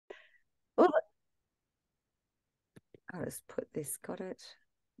Well, I'll just put this, got it.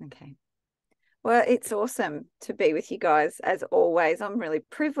 Okay. Well, it's awesome to be with you guys as always. I'm really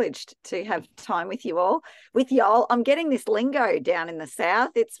privileged to have time with you all. With y'all, I'm getting this lingo down in the South.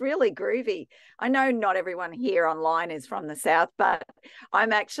 It's really groovy. I know not everyone here online is from the South, but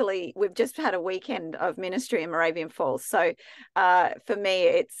we've just had a weekend of ministry in Moravian Falls. So for me,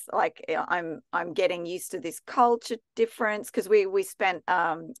 it's like I'm getting used to this culture difference because we spent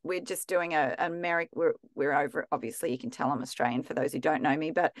we're just doing an American. We're over. Obviously, you can tell I'm Australian for those who don't know me,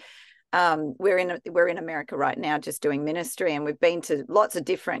 but we're in America right now just doing ministry, and we've been to lots of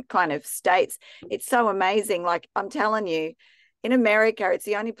different kind of states. It's so amazing. Like I'm telling you, in America, it's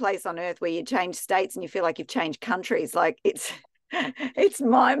the only place on earth where you change states and you feel like you've changed countries. Like it's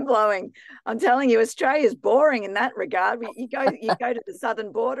mind blowing. I'm telling you, Australia is boring in that regard. You go to the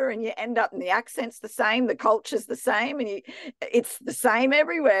southern border and you end up, and the accent's the same, the culture's the same, and it's the same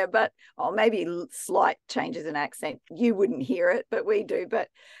everywhere. But maybe slight changes in accent. You wouldn't hear it, but we do. But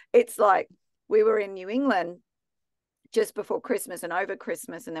it's like we were in New England just before Christmas and over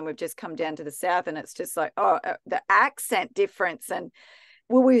Christmas, and then we've just come down to the South, and it's just like, the accent difference. And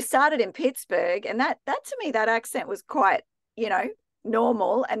well, we started in Pittsburgh, and that to me, that accent was quite,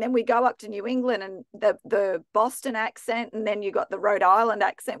 normal. And then we go up to New England and the Boston accent, and then you got the Rhode Island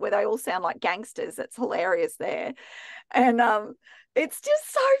accent where they all sound like gangsters. It's hilarious there. And it's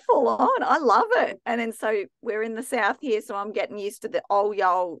just so full on. I love it. And then so we're in the South here, so I'm getting used to the old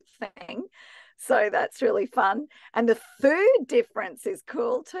y'all thing. So that's really fun. And the food difference is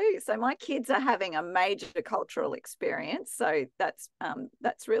cool too. So my kids are having a major cultural experience. So that's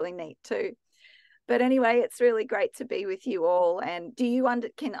really neat too. But anyway, it's really great to be with you all. And do you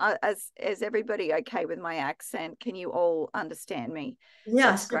is everybody okay with my accent? Can you all understand me? That's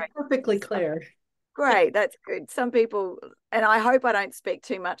Yes, you're great. perfectly clear. Great, that's good. Some people, and I hope I don't speak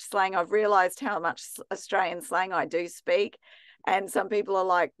too much slang. I've realized how much Australian slang I do speak. And some people are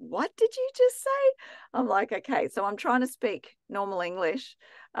like, what did you just say? I'm like, okay, so I'm trying to speak normal English.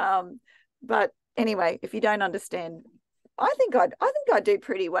 But anyway, if you don't understand, I think I do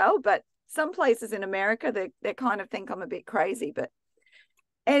pretty well, but some places in America they kind of think I'm a bit crazy. But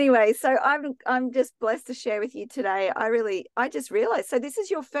anyway, so I'm just blessed to share with you today. I just realized, so this is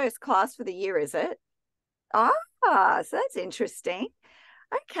your first class for the year, is it? So that's interesting.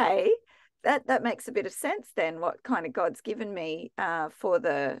 Okay. That makes a bit of sense then, what kind of God's given me for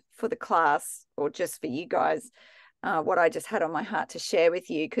the class, or just for you guys, what I just had on my heart to share with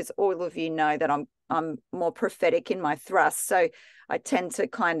you, because all of you know that I'm more prophetic in my thrust. So I tend to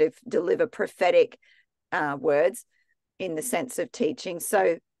kind of deliver prophetic words in the sense of teaching.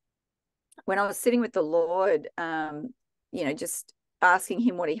 So when I was sitting with the Lord, just asking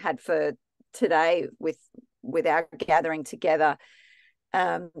him what he had for today with our gathering together,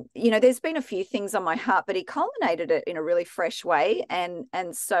 there's been a few things on my heart, but he culminated it in a really fresh way.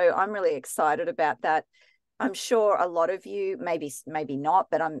 And so I'm really excited about that. I'm sure a lot of you, maybe not,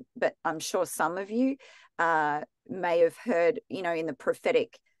 but I'm sure some of you may have heard, in the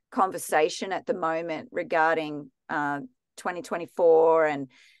prophetic conversation at the moment regarding 2024, and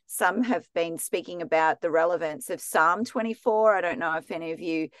some have been speaking about the relevance of Psalm 24. I don't know if any of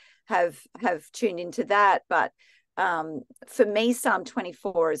you have tuned into that, but for me, Psalm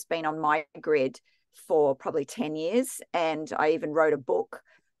 24 has been on my grid for probably 10 years. And I even wrote a book,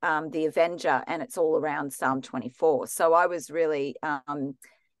 The Avenger, and it's all around Psalm 24. So I was really,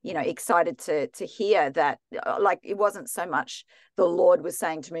 excited to hear that. Like, it wasn't so much the Lord was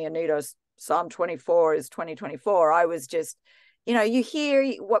saying to me, Anita, Psalm 24 is 2024. I was just, you hear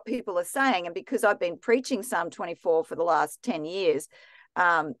what people are saying. And because I've been preaching Psalm 24 for the last 10 years,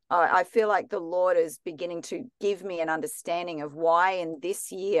 I feel like the Lord is beginning to give me an understanding of why in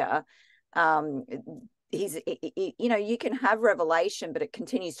this year, you can have revelation, but it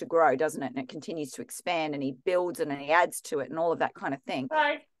continues to grow, doesn't it? And it continues to expand, and he builds it and he adds to it and all of that kind of thing.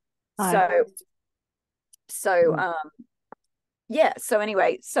 Hi. So yeah. So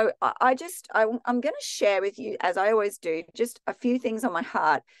anyway, so I'm going to share with you, as I always do, just a few things on my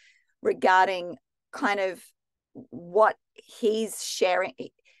heart regarding kind of what he's sharing.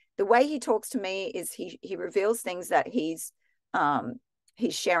 The way he talks to me is he reveals things that he's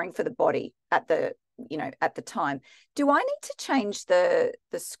sharing for the body at the time. Do I need to change the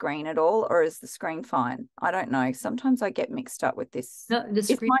screen at all, or is the screen fine? I don't know. Sometimes I get mixed up with this. No, The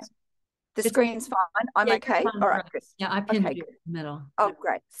screen's fine. I'm okay. All right. Good. Yeah, I pinned Okay, you in the middle. Oh,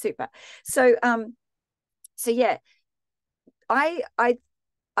 great. Super. So yeah, I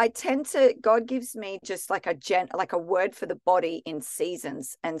tend to, God gives me just like a word for the body in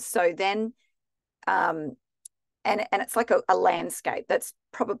seasons. And so then and it's like a landscape. That's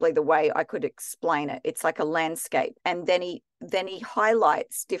probably the way I could explain it. It's like a landscape, and then he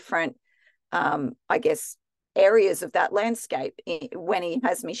highlights different, I guess, areas of that landscape when he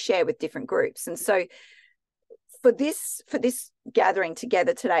has me share with different groups. And so for this gathering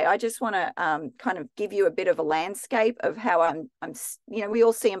together today, I just want to kind of give you a bit of a landscape of how I'm we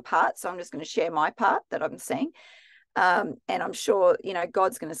all see in part, so I'm just going to share my part that I'm seeing. And I'm sure,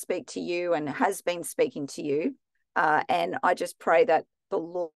 God's going to speak to you and has been speaking to you. And I just pray that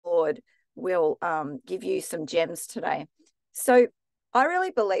the Lord will give you some gems today. So I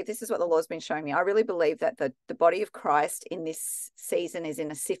really believe, this is what the Lord's been showing me, I really believe that the body of Christ in this season is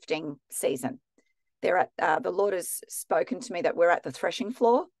in a sifting season. The Lord has spoken to me that we're at the threshing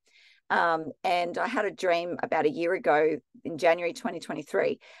floor. And I had a dream about a year ago in January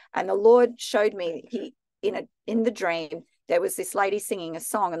 2023. And the Lord showed me, in the dream, there was this lady singing a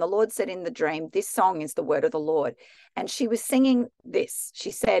song, and the Lord said in the dream, this song is the word of the Lord. And she was singing this.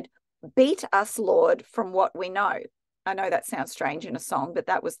 She said, "Beat us, Lord, from what we know." I know that sounds strange in a song, but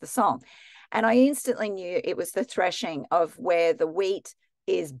that was the song. And I instantly knew it was the threshing of where the wheat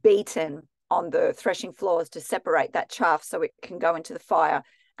is beaten on the threshing floors to separate that chaff so it can go into the fire,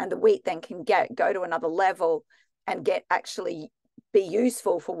 and the wheat then can go to another level and actually be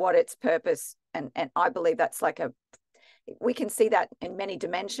useful for what its purpose. And I believe that's we can see that in many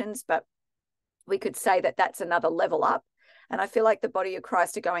dimensions, but we could say that that's another level up. And I feel like the body of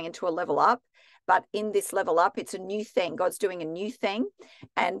Christ are going into a level up, but in this level up, it's a new thing. God's doing a new thing,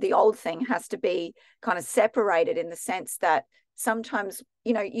 and the old thing has to be kind of separated, in the sense that sometimes,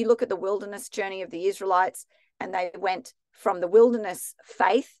 you look at the wilderness journey of the Israelites, and they went from the wilderness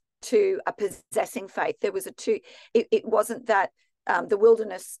faith to a possessing faith. There was it wasn't that the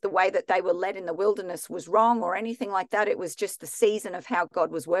wilderness, the way that they were led in the wilderness was wrong or anything like that. It was just the season of how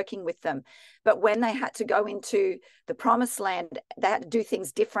God was working with them. But when they had to go into the promised land, they had to do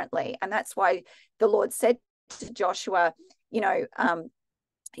things differently. And that's why the Lord said to Joshua,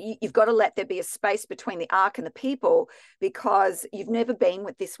 you've got to let there be a space between the ark and the people, because you've never been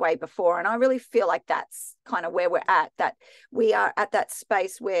with this way before. And I really feel like that's kind of where we're at, that we are at that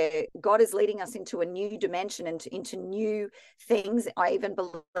space where God is leading us into a new dimension and into new things. I even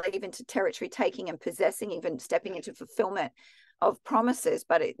believe into territory taking and possessing, even stepping into fulfillment of promises,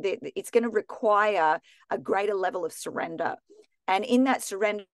 but it's going to require a greater level of surrender. And in that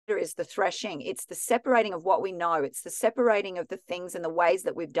surrender is the threshing. It's the separating of what we know. It's the separating of the things and the ways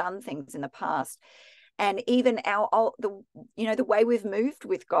that we've done things in the past, and even the way we've moved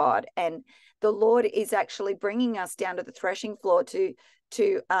with God. And the Lord is actually bringing us down to the threshing floor to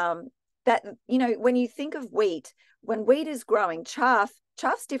that. When you think of wheat, when wheat is growing, chaff's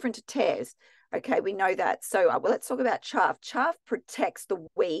different to tares. Okay, we know that. So let's talk about chaff. Chaff protects the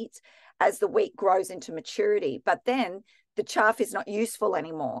wheat as the wheat grows into maturity, but then the chaff is not useful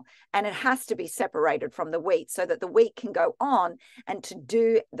anymore, and it has to be separated from the wheat so that the wheat can go on and to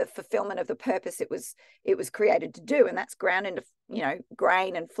do the fulfillment of the purpose it was created to do. And that's ground into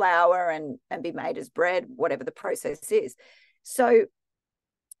grain and flour and be made as bread, whatever the process is. So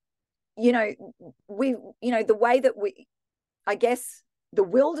the way that I guess the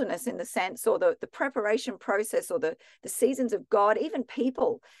wilderness, in the sense, or the preparation process, or the seasons of God, even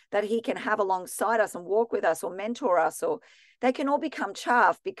people that he can have alongside us and walk with us or mentor us, or they can all become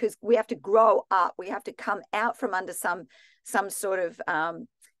chaff, because we have to grow up. We have to come out from under some sort of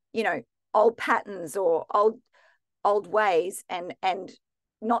old patterns or old ways, and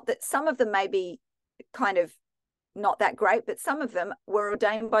not that some of them may be kind of not that great, but some of them were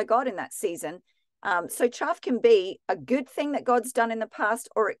ordained by God in that season. So chaff can be a good thing that God's done in the past,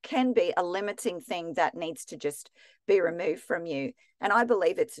 or it can be a limiting thing that needs to just be removed from you. And I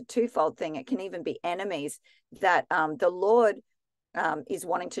believe it's a twofold thing. It can even be enemies that the Lord is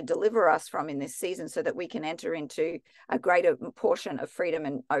wanting to deliver us from in this season, so that we can enter into a greater portion of freedom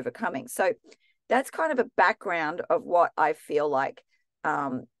and overcoming. So that's kind of a background of what I feel like,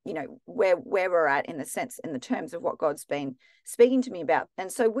 where we're at in the terms of what God's been speaking to me about.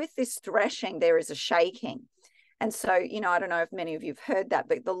 And so with this threshing, there is a shaking. And so, I don't know if many of you have heard that,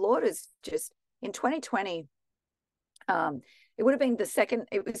 but the Lord is just in 2020, it would have been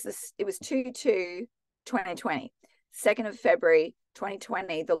it was 2/2/2020, 2nd of February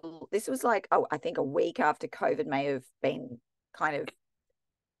 2020. This was like, I think a week after COVID may have been kind of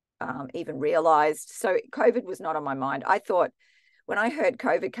even realized. So COVID was not on my mind. I thought, when I heard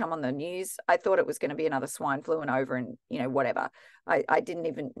COVID come on the news, I thought it was going to be another swine flu and over, and whatever. I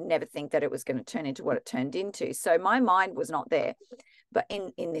didn't never think that it was going to turn into what it turned into. So my mind was not there, but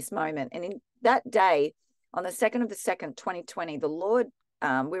in this moment, and in that day, on the 2nd of the 2nd, 2020, the Lord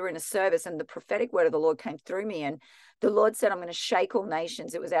we were in a service, and the prophetic word of the Lord came through me, and the Lord said, I'm going to shake all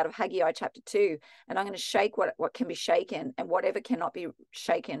nations. It was out of Haggai chapter 2, and I'm going to shake what can be shaken, and whatever cannot be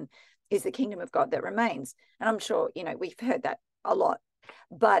shaken is the kingdom of God that remains. And I'm sure, we've heard that a lot,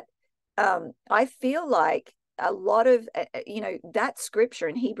 but I feel like a lot of, that scripture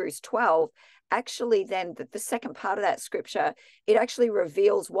in Hebrews 12, actually then the second part of that scripture, it actually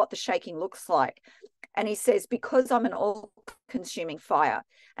reveals what the shaking looks like. And he says, because I'm an all-consuming fire.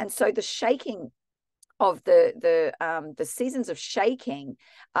 And so the shaking of the seasons of shaking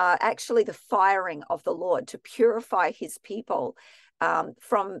are actually the firing of the Lord to purify his people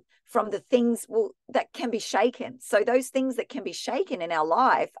from the things that can be shaken. So those things that can be shaken in our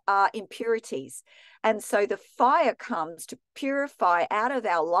life are impurities. And so the fire comes to purify out of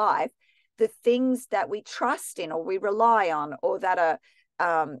our life the things that we trust in or we rely on, or that are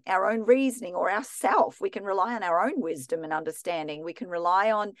our own reasoning or ourself. We can rely on our own wisdom and understanding. We can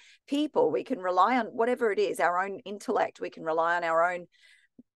rely on people. We can rely on whatever it is, our own intellect. We can rely on our own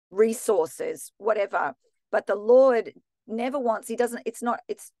resources, whatever. But the Lord never wants,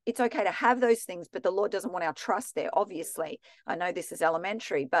 it's okay to have those things, but the Lord doesn't want our trust there. Obviously, I know this is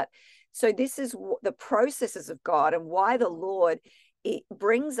elementary, but so this is the processes of God, and why the Lord, it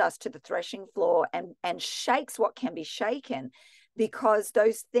brings us to the threshing floor and shakes what can be shaken, because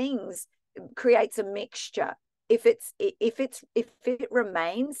those things creates a mixture. If it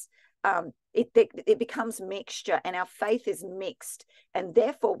remains, it becomes mixture, and our faith is mixed, and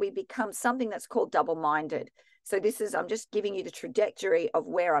therefore we become something that's called double-minded. So I'm just giving you the trajectory of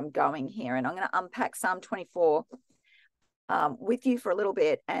where I'm going here, and I'm going to unpack Psalm 24 with you for a little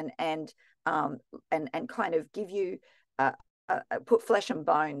bit, and kind of give you put flesh and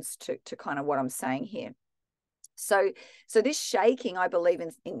bones to kind of what I'm saying here. So this shaking, I believe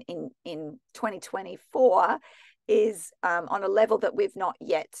in 2024 is on a level that we've not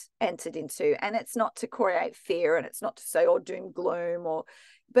yet entered into, and it's not to create fear, and it's not to say doom gloom,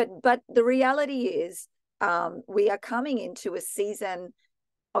 but the reality is we are coming into a season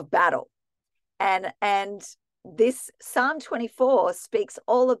of battle, and this Psalm 24 speaks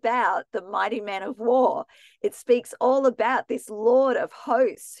all about the mighty man of war. It speaks all about this Lord of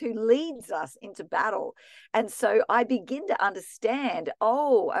hosts who leads us into battle. And so I begin to understand,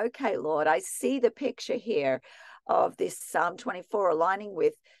 okay, Lord, I see the picture here of this Psalm 24 aligning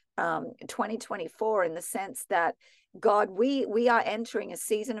with 2024, in the sense that God, we are entering a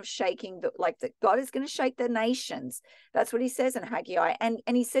season of shaking, that God is going to shake the nations. That's what he says in Haggai. And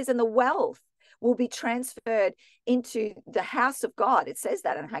he says, and the wealth will be transferred into the house of God. It says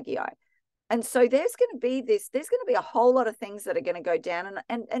that in Haggai. And so there's going to be a whole lot of things that are going to go down.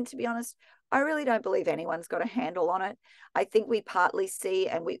 And to be honest, I really don't believe anyone's got a handle on it. I think we partly see,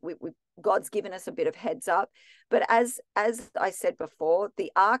 and God's given us a bit of heads up. But as I said before,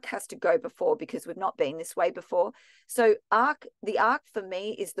 the ark has to go before, because we've not been this way before. So the ark for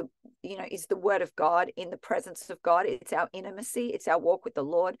me is the word of God, in the presence of God. It's our intimacy. It's our walk with the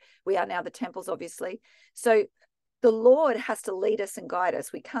Lord. We are now the temples, obviously. So the Lord has to lead us and guide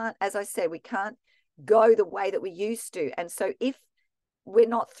us. We can't, as I said, we can't go the way that we used to. And so if we're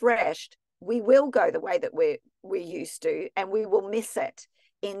not threshed, we will go the way that we're used to, and we will miss it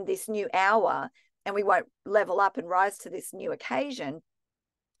in this new hour, and we won't level up and rise to this new occasion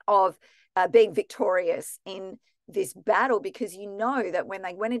of being victorious in this battle, because that when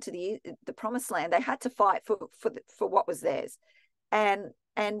they went into the promised land, they had to fight for what was theirs. And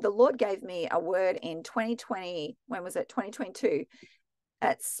the Lord gave me a word in 2020. When was it? 2022.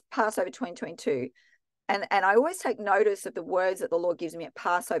 It's Passover 2022. And I always take notice of the words that the Lord gives me at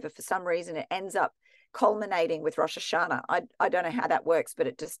Passover. For some reason, it ends up culminating with Rosh Hashanah. I don't know how that works, but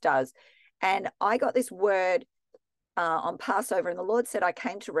it just does. And I got this word on Passover, and the Lord said, I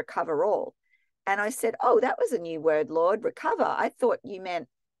came to recover all. And I said, that was a new word, Lord, recover. I thought you meant,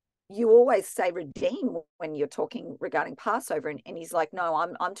 you always say redeem when you're talking regarding Passover. And he's like, no,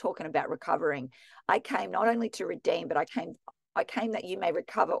 I'm talking about recovering. I came not only to redeem, but I came that you may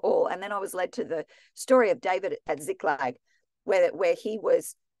recover all. And then I was led to the story of David at Ziklag, where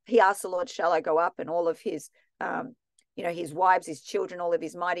he asked the Lord, shall I go up? And all of his, his wives, his children, all of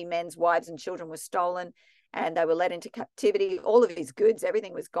his mighty men's wives and children were stolen, and they were led into captivity. All of his goods,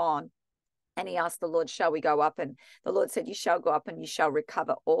 everything was gone. And he asked the Lord, shall we go up? And the Lord said, you shall go up and you shall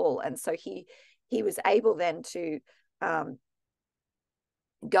recover all. And so he was able then to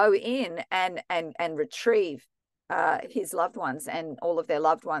go in and retrieve his loved ones and all of their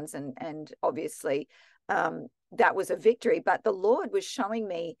loved ones. And obviously that was a victory. But the Lord was showing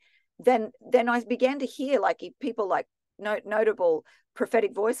me, then I began to hear people like notable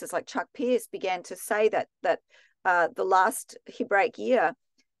prophetic voices like Chuck Pierce began to say that the last Hebraic year,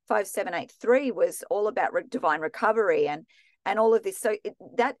 5783, was all about divine recovery and all of this. So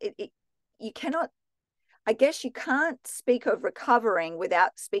you cannot, I guess you can't speak of recovering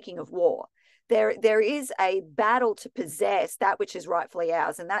without speaking of war. There is a battle to possess that which is rightfully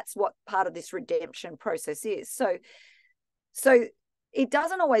ours, and that's what part of this redemption process is. So it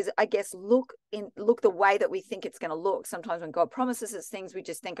doesn't always, I guess, look the way that we think it's going to look. Sometimes when God promises us things, we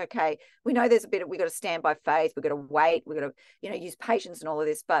just think, okay, we know there's a bit of, we got to stand by faith, we've got to wait, we've got to, use patience and all of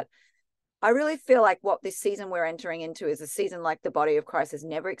this. But I really feel like what this season we're entering into is a season like the body of Christ has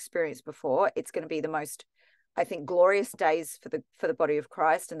never experienced before. It's going to be the most, I think, glorious days for the body of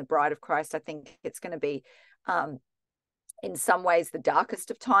Christ and the bride of Christ. I think it's going to be, in some ways, the darkest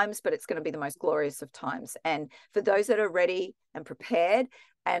of times, but it's going to be the most glorious of times. And for those that are ready and prepared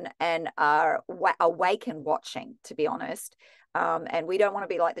and are awake and watching, to be honest, and we don't want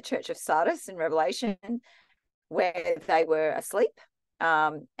to be like the church of Sardis in Revelation, where they were asleep,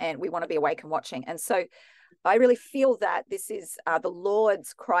 and we want to be awake and watching. And so I really feel that this is the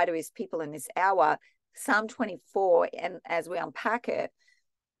Lord's cry to his people in this hour. Psalm 24, and as we unpack it,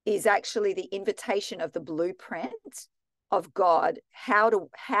 is actually the invitation of the blueprint of God, how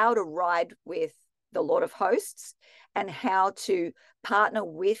to ride with the Lord of hosts and how to partner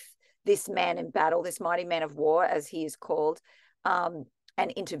with this man in battle, this mighty man of war, as he is called, and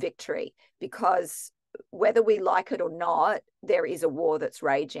into victory. Because whether we like it or not, there is a war that's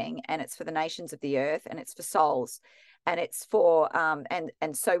raging, and it's for the nations of the earth, and it's for souls, and it's for and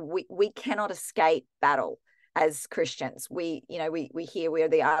so we cannot escape battle as Christians. We hear we are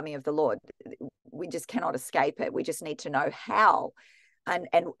the army of the Lord. We just cannot escape it. We just need to know how and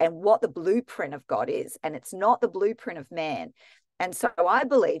what the blueprint of God is, and it's not the blueprint of man. And so I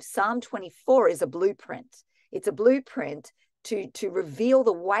believe Psalm 24 is a blueprint. It's a blueprint to reveal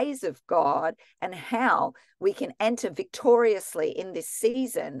the ways of God and how we can enter victoriously in this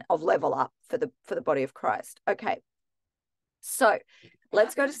season of level up for the body of Christ. Okay, so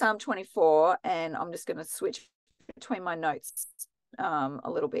let's go to Psalm 24, and I'm just going to switch between my notes a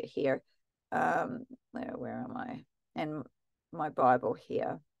little bit here. Where am I? And my Bible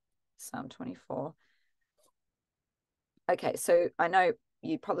here, Psalm 24. Okay, so I know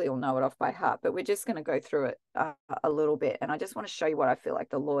you probably all know it off by heart, but we're just going to go through it a little bit. And I just want to show you what I feel like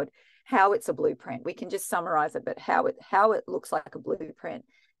the Lord, how it's a blueprint. We can just summarize it, but how it looks like a blueprint.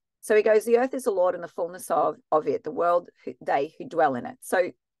 So he goes, the earth is the Lord and the fullness of it, the world, they who dwell in it.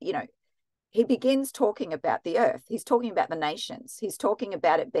 So, he begins talking about the earth. He's talking about the nations. He's talking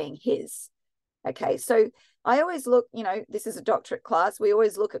about it being his. Okay, so I always look, this is a doctorate class. We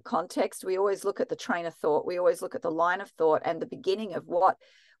always look at context. We always look at the train of thought. We always look at the line of thought and the beginning of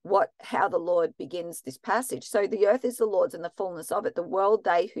how the Lord begins this passage. So the earth is the Lord's and the fullness of it, the world,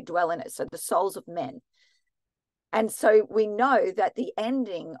 they who dwell in it. So the souls of men. And so we know that the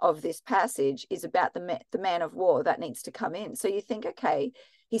ending of this passage is about the man of war that needs to come in. So you think, okay,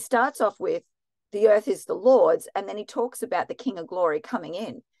 he starts off with the earth is the Lord's, and then he talks about the King of Glory coming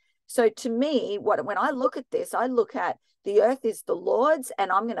in. So to me, when I look at this, I look at the earth is the Lord's, and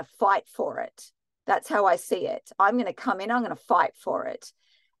I'm going to fight for it. That's how I see it. I'm going to come in, I'm going to fight for it.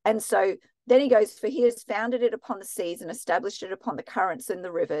 And so then he goes, for he has founded it upon the seas and established it upon the currents and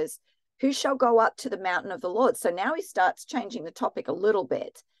the rivers. Who shall go up to the mountain of the Lord? So now he starts changing the topic a little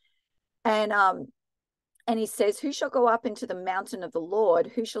bit. And he says, who shall go up into the mountain of the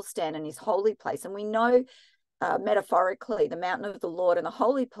Lord? Who shall stand in his holy place? And we know metaphorically, the mountain of the Lord and the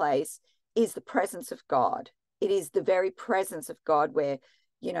holy place is the presence of God. It is the very presence of God where,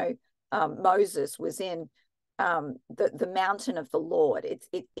 Moses was in the mountain of the Lord.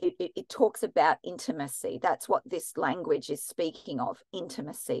 It talks about intimacy. That's what this language is speaking of,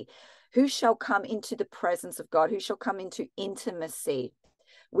 intimacy. Who shall come into the presence of God? Who shall come into intimacy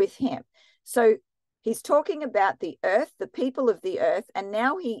with him? So he's talking about the earth, the people of the earth, and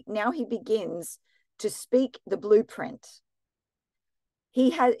now he begins to speak the blueprint.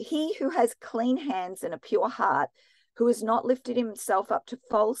 He who has clean hands and a pure heart, who has not lifted himself up to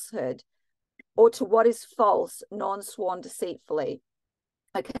falsehood or to what is false, nor sworn deceitfully.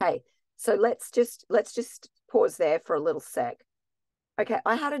 Okay, so let's just pause there for a little sec. Okay,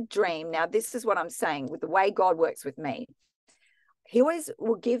 I had a dream. Now, this is what I'm saying with the way God works with me. He always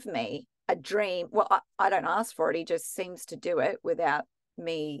will give me a dream. Well, I don't ask for it. He just seems to do it without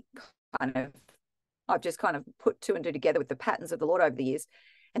me I've just kind of put two and two together with the patterns of the Lord over the years.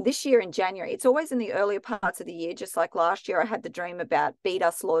 And this year in January, it's always in the earlier parts of the year, just like last year, I had the dream about beat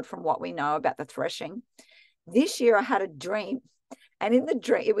us, Lord, from what we know about the threshing. This year I had a dream, and in the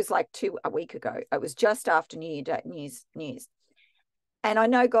dream, it was like a week ago. It was just after New Year's. And I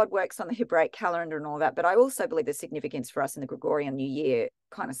know God works on the Hebraic calendar and all that, but I also believe there's significance for us in the Gregorian New Year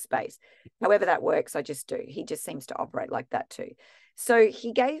kind of space. However that works, I just do. He just seems to operate like that too. So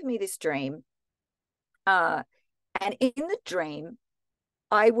he gave me this dream. And in the dream,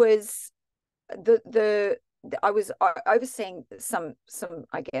 I was I was overseeing some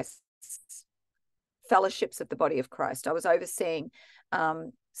I guess fellowships of the body of Christ. I was overseeing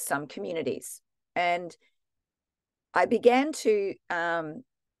some communities, and I began to kind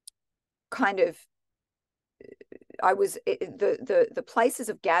of, I was the places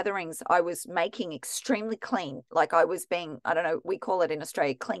of gatherings I was making extremely clean. Like I was being, I don't know, we call it in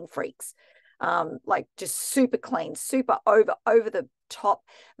Australia clean freaks, like just super clean, super over the top,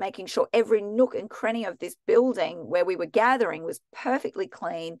 making sure every nook and cranny of this building where we were gathering was perfectly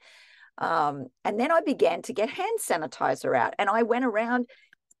clean. And then I began to get hand sanitizer out, and I went around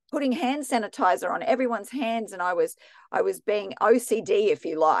putting hand sanitizer on everyone's hands, and I was being OCD, if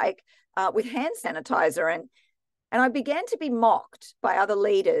you like, with hand sanitizer, and I began to be mocked by other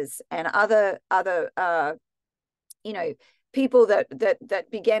leaders and other people that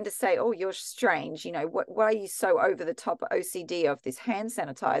began to say, "Oh, you're strange. Why are you so over the top OCD of this hand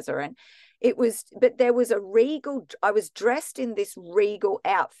sanitizer?" And but there was a regal. I was dressed in this regal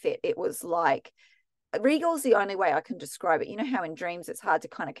outfit. It was like, regal is the only way I can describe it. You know how in dreams it's hard to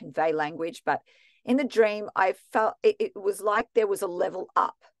kind of convey language, but in the dream I felt it was like there was a level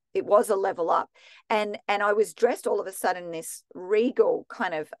up. It was a level up, and I was dressed all of a sudden in this regal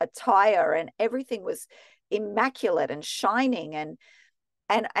kind of attire, and everything was immaculate and shining, and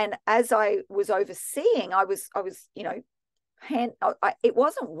as I was overseeing, I was it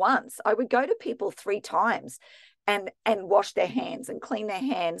wasn't once. I would go to people 3 times and wash their hands and clean their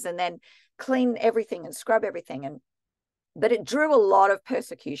hands, and then clean everything and scrub everything. But it drew a lot of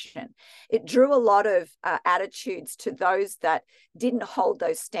persecution. It drew a lot of attitudes to those that didn't hold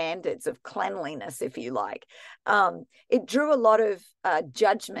those standards of cleanliness, if you like. It drew a lot of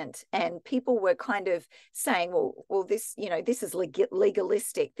judgment, and people were kind of saying, well, this, this is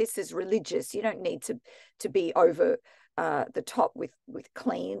legalistic. This is religious. You don't need to be over the top with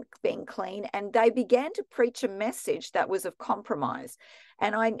being clean. And they began to preach a message that was of compromise.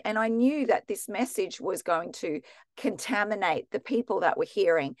 And I knew that this message was going to contaminate the people that were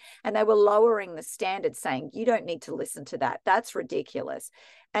hearing, and they were lowering the standard, saying, you don't need to listen to that. That's ridiculous.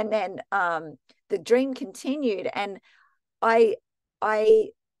 And then the dream continued, and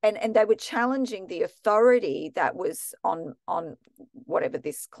and they were challenging the authority that was on whatever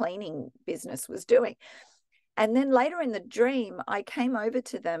this cleaning business was doing. And then later in the dream, I came over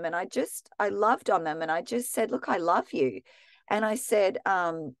to them, and I loved on them, and I just said, look, I love you. And I said,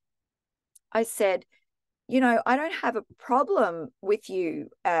 I don't have a problem with you.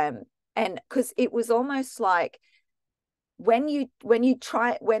 And because it was almost like when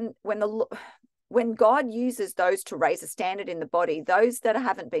God uses those to raise a standard in the body, those that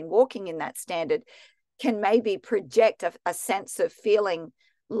haven't been walking in that standard can maybe project a sense of feeling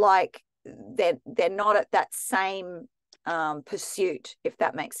like they're not at that same pursuit, if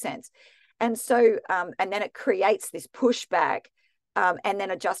that makes sense. And so, and then it creates this pushback, and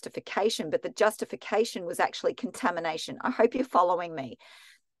then a justification, but the justification was actually contamination. I hope you're following me.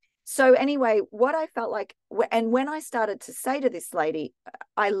 So anyway, what I felt like, and when I started to say to this lady,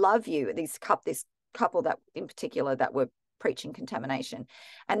 I love you, this couple that in particular that were preaching contamination,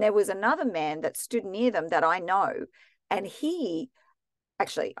 and there was another man that stood near them that I know, and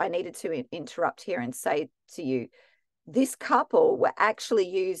actually, I needed to interrupt here and say to you, this couple were actually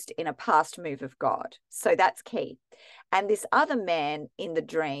used in a past move of God. So that's key. And this other man in the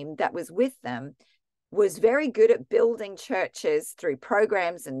dream that was with them was very good at building churches through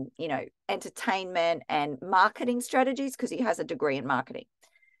programs and, entertainment and marketing strategies, because he has a degree in marketing.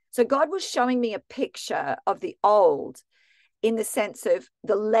 So God was showing me a picture of the old, in the sense of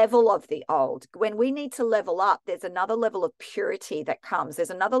the level of the old. When we need to level up, there's another level of purity that comes. There's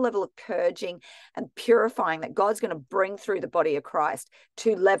another level of purging and purifying that God's going to bring through the body of Christ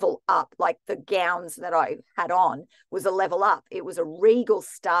to level up. Like the gowns that I had on was a level up. It was a regal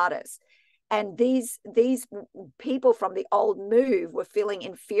status. And these people from the old move were feeling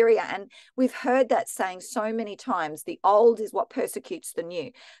inferior. And we've heard that saying so many times, the old is what persecutes the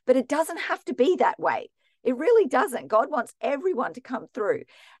new. But it doesn't have to be that way. It really doesn't. God wants everyone to come through.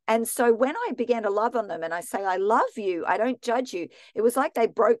 And so when I began to love on them and I say, I love you, I don't judge you, it was like they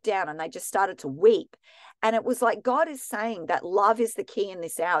broke down and they just started to weep. And it was like God is saying that love is the key in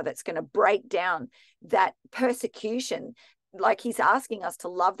this hour that's going to break down that persecution. Like he's asking us to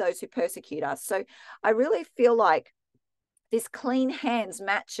love those who persecute us. So I really feel like this clean hands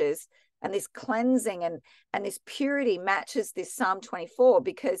matches and this cleansing and this purity matches this Psalm 24,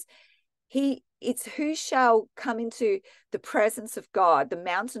 because it's who shall come into the presence of God, the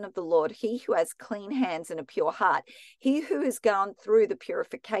mountain of the Lord, he who has clean hands and a pure heart, he who has gone through the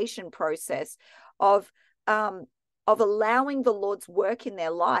purification process of allowing the Lord's work in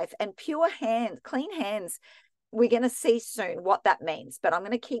their life. And pure hands, clean hands, we're going to see soon what that means, but I'm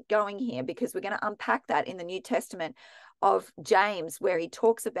going to keep going here because we're going to unpack that in the New Testament of James, where he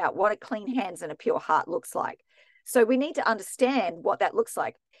talks about what a clean hands and a pure heart looks like. So we need to understand what that looks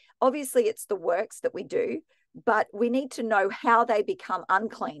like. Obviously, it's the works that we do, but we need to know how they become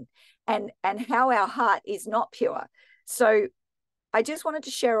unclean and how our heart is not pure. So I just wanted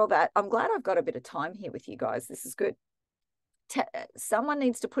to share all that. I'm glad I've got a bit of time here with you guys. This is good. Someone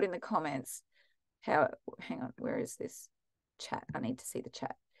needs to put in the comments hang on, where is this chat? I need to see the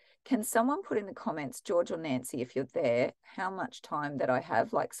chat. Can someone put in the comments, George or Nancy, if you're there, how much time that I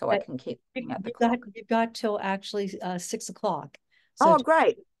have, like, so I can keep looking at the clock? You've got till actually 6 o'clock. So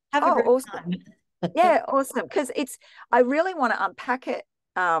great. Have a great awesome. time. Yeah, awesome. Because I really want to unpack it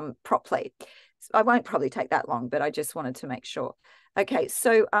properly. I won't probably take that long, but I just wanted to make sure. Okay,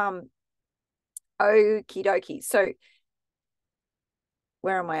 so okie dokie. So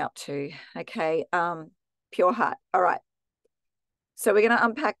where am I up to? Okay, pure heart. All right. So we're going to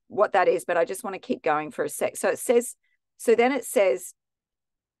unpack what that is, but I just want to keep going for a sec. So then it says,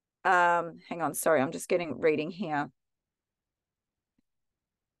 hang on, sorry, I'm just reading here.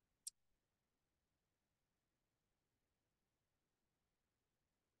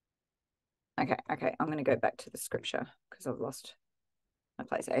 Okay, I'm going to go back to the scripture because I've lost my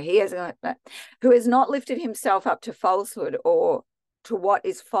place. So who has not lifted himself up to falsehood or to what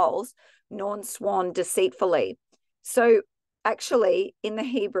is false, nor sworn deceitfully. So actually, in the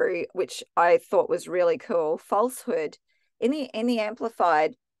Hebrew, which I thought was really cool, falsehood, in the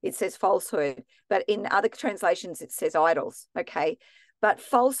Amplified, it says falsehood, but in other translations, it says idols, okay? But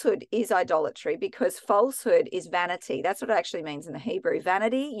falsehood is idolatry, because falsehood is vanity. That's what it actually means in the Hebrew.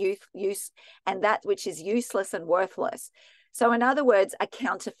 Vanity, use, and that which is useless and worthless. So in other words, a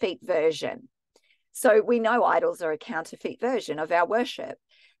counterfeit version. So we know idols are a counterfeit version of our worship.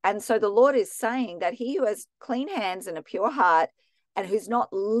 And so the Lord is saying that he who has clean hands and a pure heart and who's not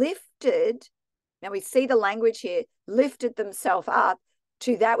lifted, now we see the language here, lifted themselves up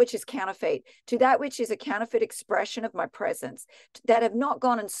to that which is counterfeit, to that which is a counterfeit expression of my presence, that have not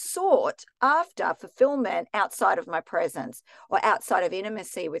gone and sought after fulfillment outside of my presence or outside of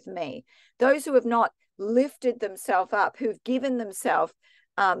intimacy with me. Those who have not lifted themselves up, who've given themselves,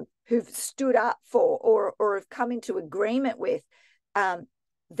 who've stood up for or have come into agreement with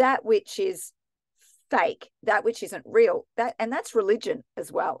that which is fake, that which isn't real, and that's religion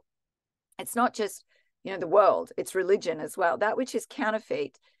as well. It's not just the world, it's religion as well. That which is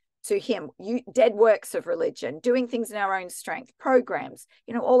counterfeit to him, dead works of religion, doing things in our own strength, programs,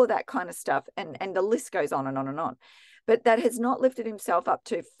 all of that kind of stuff, and the list goes on and on and on. But that has not lifted himself up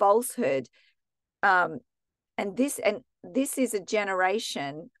to falsehood, and this is a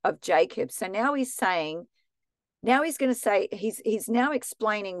generation of Jacob. So now he's saying, now he's going to say, he's now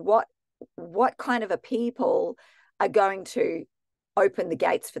explaining what kind of a people are going to open the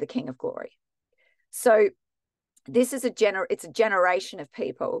gates for the King of Glory. So this is it's a generation of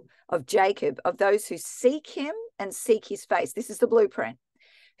people, of Jacob, of those who seek him and seek his face. This is the blueprint.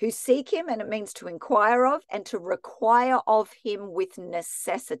 Who seek him, and it means to inquire of and to require of him with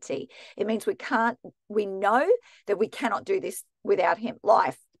necessity. It means we know that we cannot do this without him.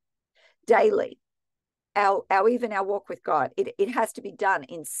 Life, daily, even our walk with God, it has to be done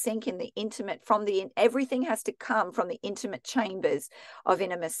in sync, in the intimate, everything has to come from the intimate chambers of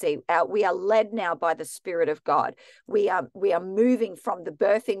intimacy. We are led now by the Spirit of God. We are moving from the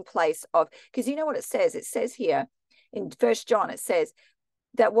birthing place of, because you know what it says? It says here in 1 John, it says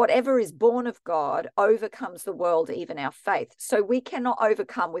that whatever is born of God overcomes the world, even our faith. So we cannot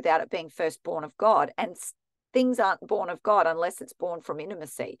overcome without it being first born of God. And things aren't born of God unless it's born from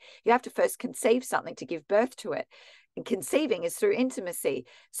intimacy. You have to first conceive something to give birth to it. And conceiving is through intimacy.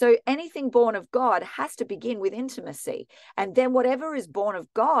 So anything born of God has to begin with intimacy. And then whatever is born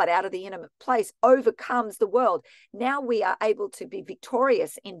of God out of the intimate place overcomes the world. Now we are able to be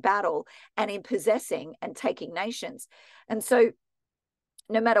victorious in battle and in possessing and taking nations. And so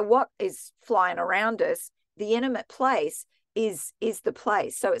no matter what is flying around us, the intimate place is the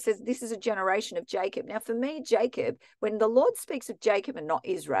place. So it says this is a generation of Jacob. Now for me, Jacob, when the Lord speaks of Jacob and not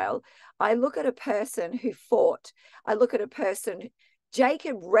Israel, I look at a person who fought. I look at a person,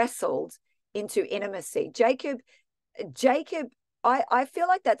 Jacob wrestled into intimacy. Jacob, I feel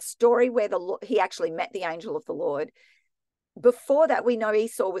like that story where he actually met the angel of the Lord. before that, we know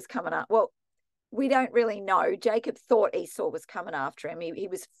Esau was coming up. Well, we don't really know. Jacob thought Esau was coming after him. He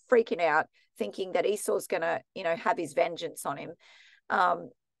was freaking out, thinking that Esau's going to, have his vengeance on him.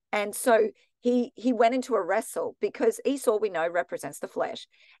 And so he went into a wrestle, because Esau, we know, represents the flesh.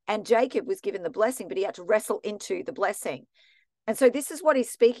 And Jacob was given the blessing, but he had to wrestle into the blessing. And so this is what he's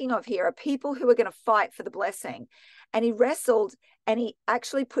speaking of here, are people who are going to fight for the blessing. And he wrestled, and he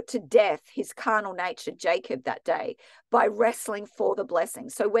actually put to death his carnal nature, Jacob, that day, by wrestling for the blessing.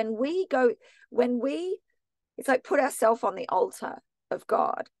 So when we it's like put ourselves on the altar of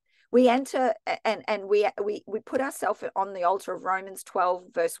God, we enter and we put ourselves on the altar of Romans 12,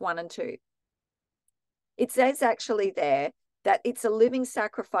 verse 1 and 2. It says actually there that it's a living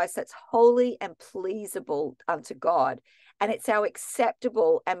sacrifice that's holy and pleasable unto God. And it's our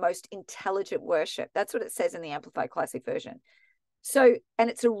acceptable and most intelligent worship. That's what it says in the Amplified Classic Version. So, and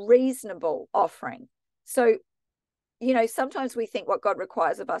it's a reasonable offering. So, sometimes we think what God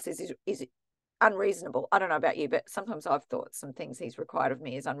requires of us is unreasonable. I don't know about you, but sometimes I've thought some things he's required of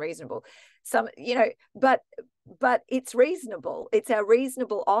me is unreasonable. But it's reasonable. It's our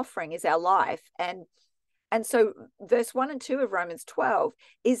reasonable offering, is our life. And so verse 1 and 2 of Romans 12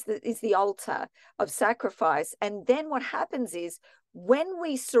 is the altar of sacrifice. And then what happens is, when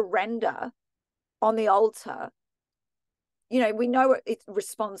we surrender on the altar, we know it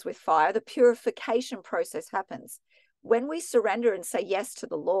responds with fire. The purification process happens. When we surrender and say yes to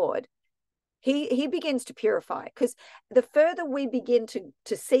the Lord, he begins to purify, because the further we begin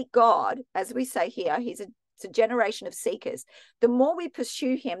to seek God, as we say here, it's a generation of seekers. The more we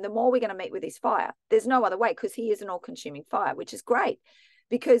pursue him, the more we're going to meet with his fire. There's no other way, because he is an all-consuming fire, which is great,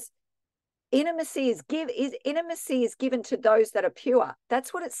 because intimacy is given to those that are pure.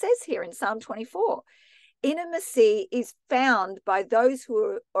 That's what it says here in Psalm 24. Intimacy is found by those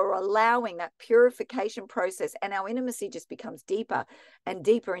who are allowing that purification process, and our intimacy just becomes deeper and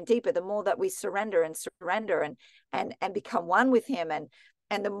deeper and deeper the more that we surrender and become one with him,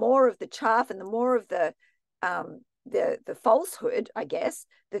 and the more of the chaff and the more of the falsehood, I guess,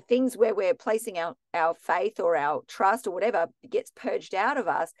 the things where we're placing our faith or our trust or whatever gets purged out of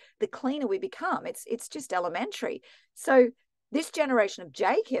us, the cleaner we become. It's just elementary. So this generation of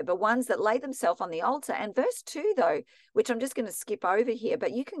Jacob are ones that lay themselves on the altar. And verse 2, though, which I'm just going to skip over here,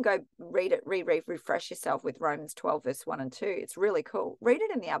 but you can go read it, reread, refresh yourself with Romans 12, verse 1 and 2. It's really cool. Read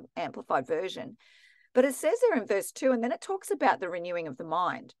it in the Amplified Version. But it says there in verse 2, and then it talks about the renewing of the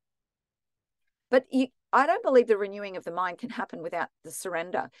mind. But I don't believe the renewing of the mind can happen without the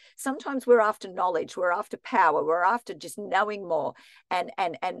surrender. Sometimes we're after knowledge, we're after power, we're after just knowing more. And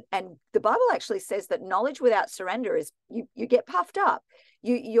the Bible actually says that knowledge without surrender is you get puffed up.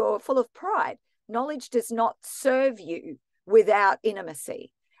 You're full of pride. Knowledge does not serve you without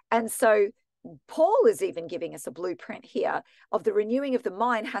intimacy. And so Paul is even giving us a blueprint here of the renewing of the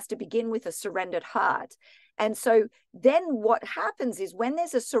mind has to begin with a surrendered heart. And so then what happens is, when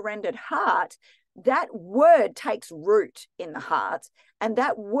there's a surrendered heart, that word takes root in the heart, and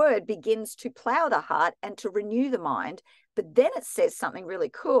that word begins to plow the heart and to renew the mind. But then it says something really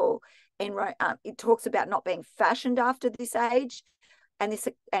cool. It talks about not being fashioned after this age and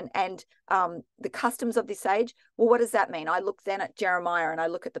the customs of this age. Well, what does that mean? I look then at Jeremiah, and I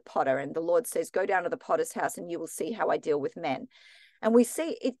look at the potter, and the Lord says, go down to the potter's house and you will see how I deal with men. And we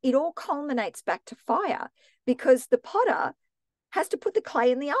see it all culminates back to fire, because the potter has to put the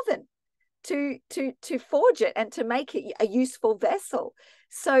clay in the oven to forge it and to make it a useful vessel.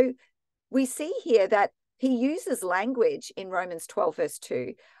 So we see here that he uses language in Romans 12, verse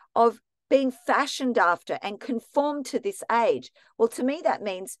 2, of being fashioned after and conformed to this age. Well, to me, that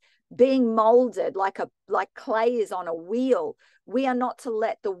means being molded like clay is on a wheel. We are not to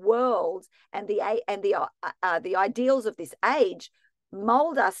let the world and the ideals of this age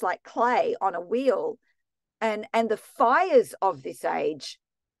mold us like clay on a wheel, and the fires of this age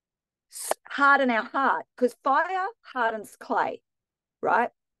harden our heart, because fire hardens clay, right?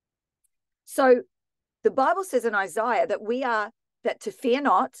 So the Bible says in Isaiah that to fear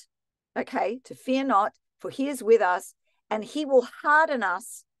not, to fear not, for he is with us, and he will harden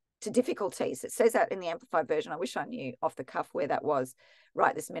us to difficulties. It says that in the Amplified Version. I wish I knew off the cuff where that was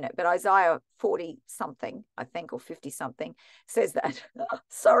right this minute, but Isaiah 40 something, I think, or 50 something says that.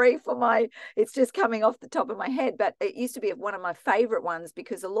 Sorry for it's just coming off the top of my head, but it used to be one of my favorite ones,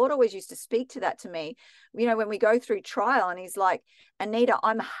 because the Lord always used to speak to that to me, when we go through trial, and he's like, Anita,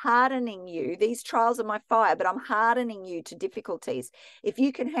 I'm hardening you. These trials are my fire, but I'm hardening you to difficulties. If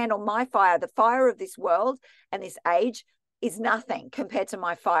you can handle my fire, the fire of this world and this age, is nothing compared to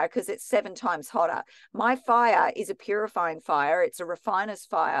my fire, because it's 7 times hotter. My fire is a purifying fire. It's a refiner's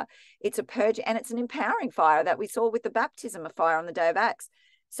fire. It's a purge, and it's an empowering fire that we saw with the baptism of fire on the day of Acts.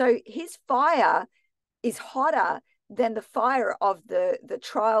 So his fire is hotter than the fire of the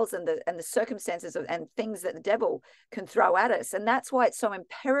trials and the circumstances and things that the devil can throw at us. And that's why it's so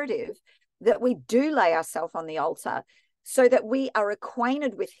imperative that we do lay ourselves on the altar, so that we are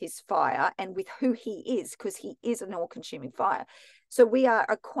acquainted with his fire and with who he is, because he is an all-consuming fire. So we are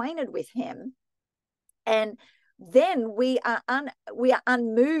acquainted with him, and then we are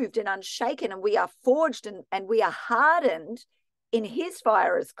unmoved and unshaken, and we are forged and we are hardened in his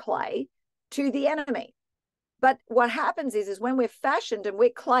fire as clay to the enemy. But what happens is when we're fashioned and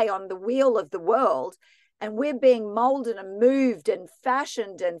we're clay on the wheel of the world, and we're being molded and moved and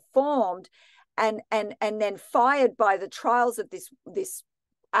fashioned and formed and then fired by the trials of this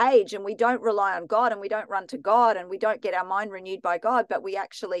age, and we don't rely on God, and we don't run to God, and we don't get our mind renewed by God, but we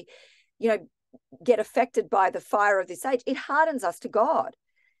actually, get affected by the fire of this age, it hardens us to God.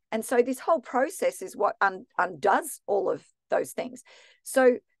 And so this whole process is what undoes all of those things.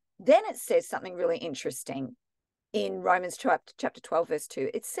 So then it says something really interesting in Romans chapter 12, verse 2.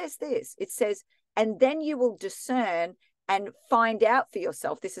 It says this, it says, and then you will discern and find out for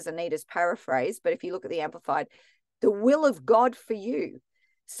yourself. This is Anita's paraphrase, but if you look at the Amplified, the will of God for you.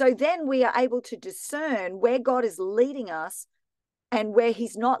 So then we are able to discern where God is leading us and where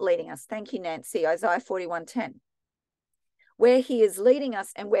he's not leading us. Thank you, Nancy. Isaiah 41:10. Where he is leading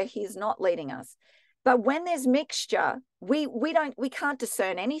us and where he is not leading us. But when there's mixture, we can't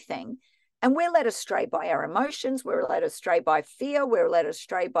discern anything. And we're led astray by our emotions. We're led astray by fear. We're led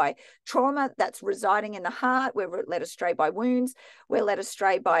astray by trauma that's residing in the heart. We're led astray by wounds. We're led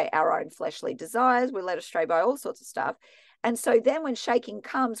astray by our own fleshly desires. We're led astray by all sorts of stuff. And so then when shaking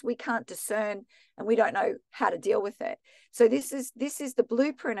comes, we can't discern and we don't know how to deal with it. So this is the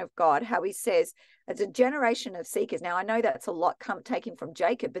blueprint of God, how he says it's a generation of seekers. Now, I know that's a lot taken from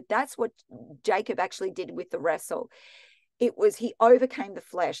Jacob, but that's what Jacob actually did with the wrestle. It was he overcame the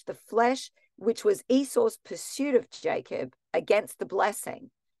flesh, which was Esau's pursuit of Jacob against the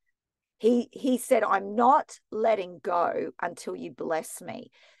blessing. He said, I'm not letting go until you bless me.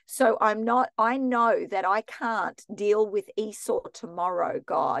 So I know that I can't deal with Esau tomorrow,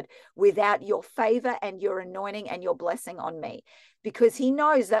 God, without your favor and your anointing and your blessing on me. Because he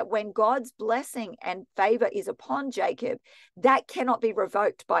knows that when God's blessing and favor is upon Jacob, that cannot be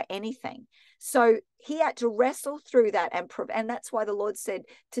revoked by anything. So he had to wrestle through that, and that's why the Lord said,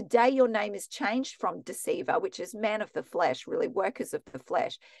 today your name is changed from deceiver, which is man of the flesh, really workers of the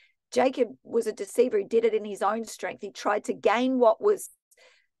flesh. Jacob was a deceiver. He did it in his own strength. He tried to gain what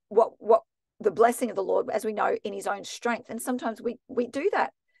the blessing of the Lord, as we know, in his own strength. And sometimes we do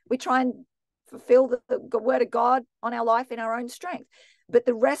that. We try and fulfill the word of God on our life in our own strength. But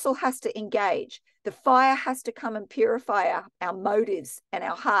the wrestle has to engage. The fire has to come and purify our motives and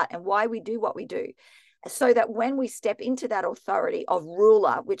our heart and why we do what we do. So that when we step into that authority of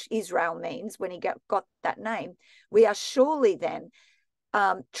ruler, which Israel means when he got that name, we are surely then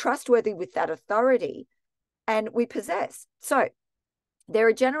trustworthy with that authority, and we possess. So they're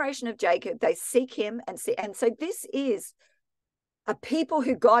a generation of Jacob. They seek him and so this is a people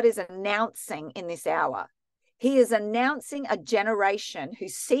who God is announcing in this hour. He is announcing a generation who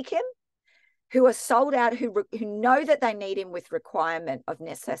seek him, who are sold out, who know that they need him with requirement of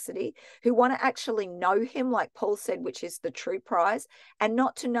necessity, who want to actually know him, like Paul said, which is the true prize, and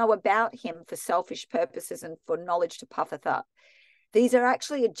not to know about him for selfish purposes and for knowledge to puffeth up. These are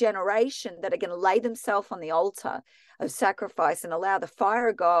actually a generation that are going to lay themselves on the altar of sacrifice and allow the fire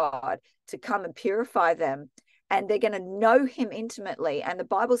of God to come and purify them. And they're going to know him intimately. And the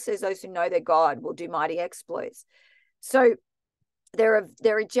Bible says those who know their God will do mighty exploits. So they're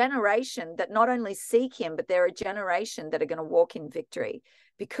a generation that not only seek him, but they're a generation that are going to walk in victory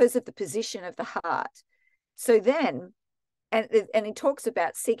because of the position of the heart. So then, and he talks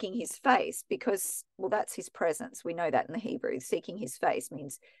about seeking his face because, well, that's his presence. We know that in the Hebrew. Seeking his face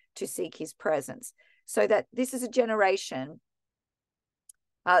means to seek his presence. So that this is a generation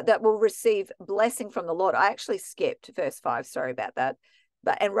that will receive blessing from the Lord. I actually skipped verse 5. Sorry about that.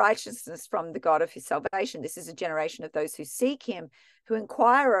 And righteousness from the God of his salvation. This is a generation of those who seek him, who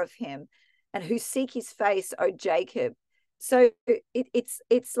inquire of him, and who seek his face, O Jacob. So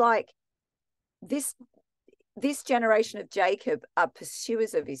it's like this generation of Jacob are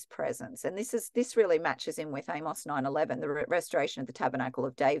pursuers of his presence. And this really matches in with Amos 9:11, the restoration of the tabernacle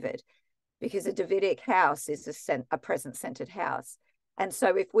of David, because a Davidic house is a presence-centered house. And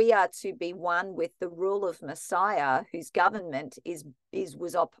so if we are to be one with the rule of Messiah, whose government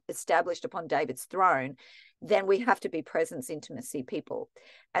was established upon David's throne, then we have to be presence intimacy people.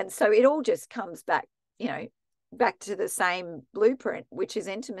 And so it all just comes back, back to the same blueprint, which is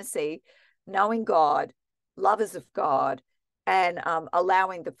intimacy, knowing God, lovers of God, and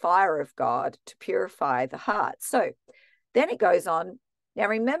allowing the fire of God to purify the heart. So then it goes on. Now,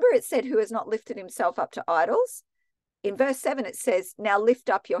 remember, it said, who has not lifted himself up to idols? In verse 7, it says, now lift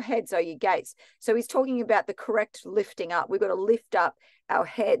up your heads, O ye gates. So he's talking about the correct lifting up. We've got to lift up our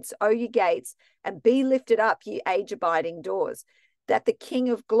heads, O ye gates, and be lifted up, ye age-abiding doors, that the King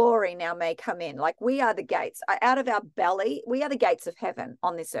of glory now may come in. Like, we are the gates. Out of our belly, we are the gates of heaven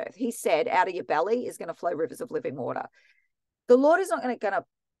on this earth. He said, out of your belly is going to flow rivers of living water. The Lord is not going to,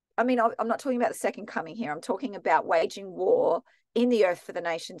 I'm not talking about the second coming here. I'm talking about waging war in the earth for the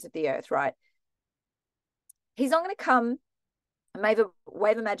nations of the earth, right? He's not going to come and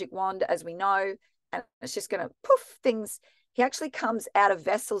wave a magic wand, as we know, and it's just going to poof things. He actually comes out of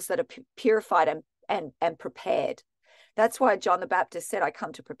vessels that are purified and prepared. That's why John the Baptist said, I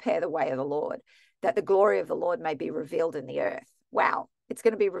come to prepare the way of the Lord, that the glory of the Lord may be revealed in the earth. Wow. It's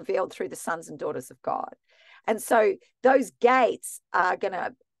going to be revealed through the sons and daughters of God. And so those gates are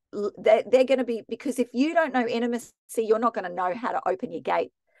they're going to be, because if you don't know intimacy, you're not going to know how to open your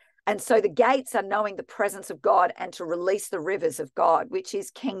gate. And so the gates are knowing the presence of God and to release the rivers of God, which is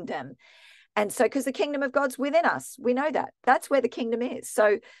kingdom. And so, because the kingdom of God's within us, we know that. That's where the kingdom is.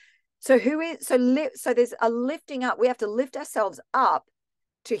 So there's a lifting up. We have to lift ourselves up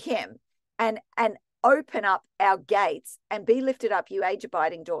to him and open up our gates and be lifted up, you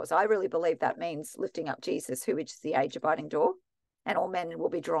age-abiding doors. I really believe that means lifting up Jesus, who is the age-abiding door, and all men will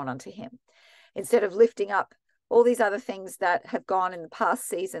be drawn unto him. Instead of lifting up all these other things that have gone in the past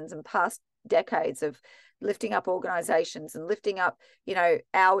seasons and past decades of lifting up organizations and lifting up,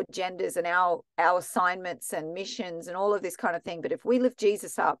 our agendas and our assignments and missions and all of this kind of thing. But if we lift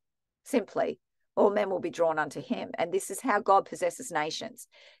Jesus up simply, all men will be drawn unto him. And this is how God possesses nations.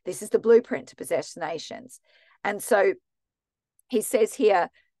 This is the blueprint to possess nations. And so he says here,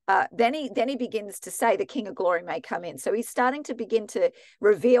 then he begins to say the King of glory may come in. So he's starting to begin to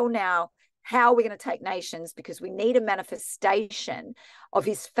reveal now how we're going to take nations, because we need a manifestation of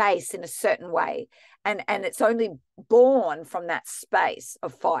his face in a certain way. And it's only born from that space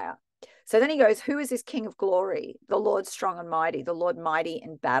of fire. So then he goes, who is this King of glory? The Lord strong and mighty, the Lord mighty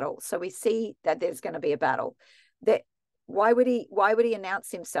in battle. So we see that there's going to be a battle. Why would he announce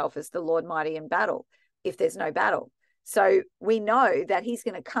himself as the Lord mighty in battle if there's no battle? So we know that he's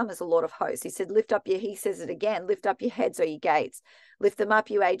going to come as the Lord of hosts. He said, he says it again, lift up your heads, O ye gates, lift them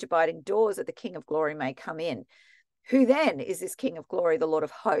up, you age-abiding doors, that the King of glory may come in. Who then is this King of glory? The Lord of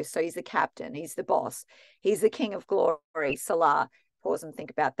hosts. So he's the captain, he's the boss, he's the King of glory, Salah. Pause and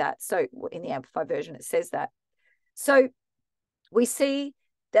think about that. So in the Amplified version, it says that. So we see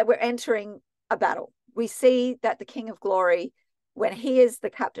that we're entering a battle. We see that the King of glory, when he is the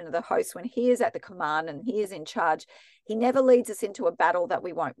captain of the host, when he is at the command and he is in charge, he never leads us into a battle that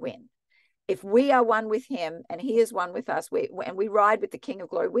we won't win. If we are one with him and he is one with us, and we ride with the King of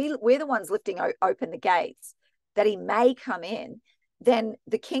glory, we're the ones lifting open the gates that he may come in, then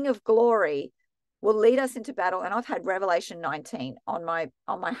the King of glory will lead us into battle. And I've had Revelation 19 on my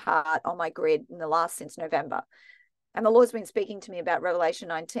heart, on my grid since November. And the Lord's been speaking to me about Revelation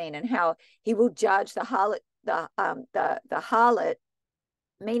 19 and how he will judge the harlot, the harlot,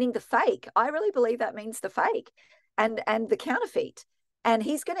 meaning the fake. I really believe that means the fake and the counterfeit. And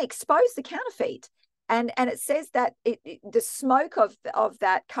he's going to expose the counterfeit. And it says that the smoke of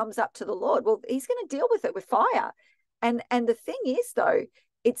that comes up to the Lord. Well, he's going to deal with it with fire. And the thing is, though,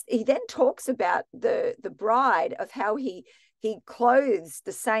 he then talks about the bride, of how he clothes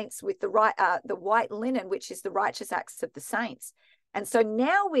the saints with the white linen, which is the righteous acts of the saints. And so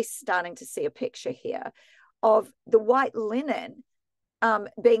now we're starting to see a picture here of the white linen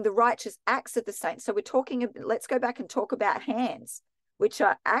being the righteous acts of the saints. So let's go back and talk about hands, which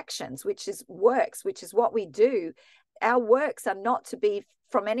are actions, which is works, which is what we do. Our works are not to be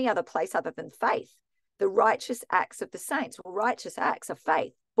from any other place other than faith. The righteous acts of the saints. Well, righteous acts are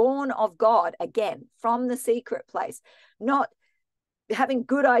faith, born of God, again, from the secret place, not having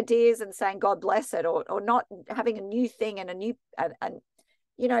good ideas and saying, God bless it, or not having a new thing and a new,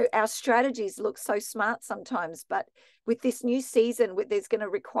 our strategies look so smart sometimes, but with this new season, there's going to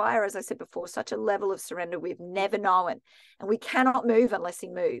require, as I said before, such a level of surrender we've never known. And we cannot move unless he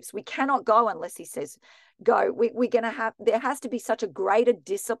moves. We cannot go unless he says go. There has to be such a greater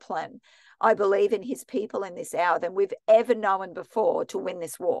discipline, I believe, in his people in this hour than we've ever known before to win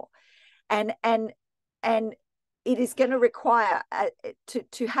this war. And it is going to require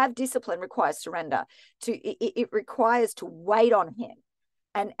to have discipline requires surrender. It requires to wait on him,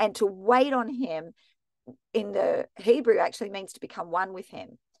 and to wait on him in the Hebrew actually means to become one with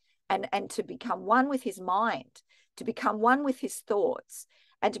him, and to become one with his mind, to become one with his thoughts,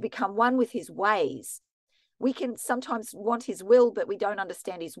 and to become one with his ways. We can sometimes want his will, but we don't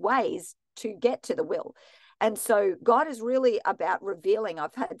understand his ways to get to the will. And so God is really about revealing.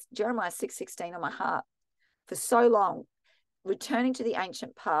 I've had Jeremiah 6:16 on my heart for so long, returning to the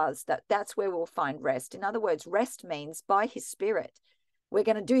ancient paths, that's where we'll find rest. In other words, rest means by his spirit. We're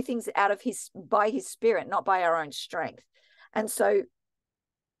going to do things by his spirit, not by our own strength. And so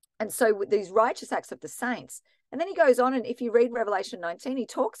with these righteous acts of the saints, and then he goes on, and if you read Revelation 19, he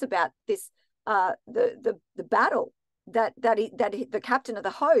talks about this, the battle that the captain of the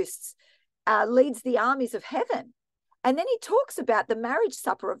hosts leads the armies of heaven. And then he talks about the marriage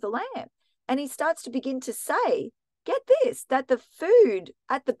supper of the Lamb. And he starts to begin to say, get this, that the food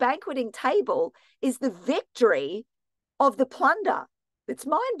at the banqueting table is the victory of the plunder. It's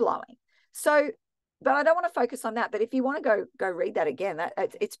mind-blowing. So, but I don't want to focus on that. But if you want to go read that again,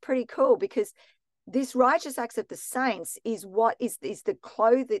 it's pretty cool, because this righteous acts of the saints is what is the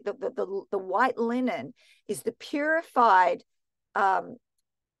clothing, the white linen is the purified,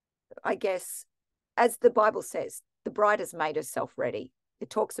 I guess, as the Bible says, the bride has made herself ready. It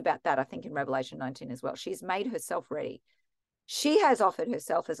talks about that, I think, in Revelation 19 as well. She's made herself ready. She has offered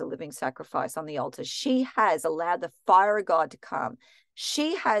herself as a living sacrifice on the altar. She has allowed the fire of God to come.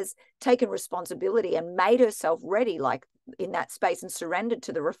 She has taken responsibility and made herself ready, like in that space, and surrendered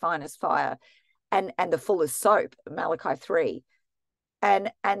to the refiner's fire and the fuller's soap, Malachi 3.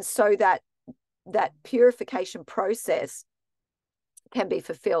 And so that purification process can be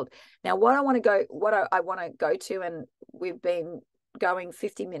fulfilled. Now, what I want to go to, and we've been going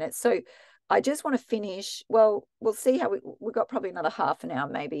 50 minutes. So I just want to finish. Well, we'll see how we've got probably another half an hour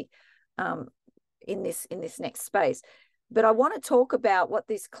maybe in this next space. But I want to talk about what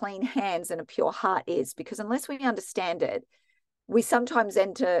this clean hands and a pure heart is, because unless we understand it, we sometimes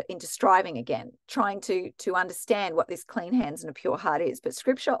enter into striving again, trying to understand what this clean hands and a pure heart is. But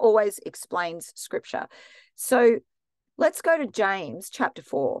Scripture always explains Scripture. So let's go to James chapter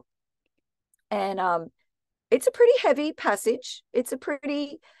 4. And it's a pretty heavy passage.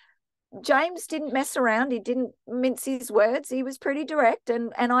 James didn't mess around. He didn't mince his words. He was pretty direct.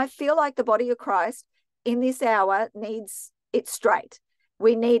 And I feel like the body of Christ in this hour needs it straight.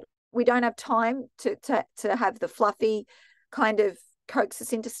 We don't have time to have the fluffy kind of coax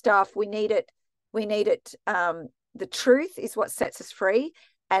us into stuff. We need it. The truth is what sets us free,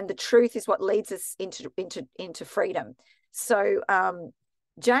 and the truth is what leads us into freedom. So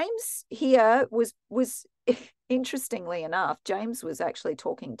James here was interestingly enough, James was actually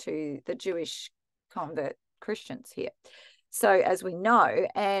talking to the Jewish convert Christians here. So as we know,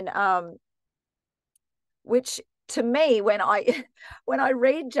 and which to me, when I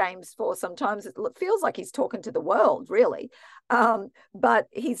read James 4, sometimes it feels like he's talking to the world, really. But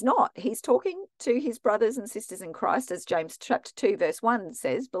he's not. He's talking to his brothers and sisters in Christ, as James chapter 2, verse 1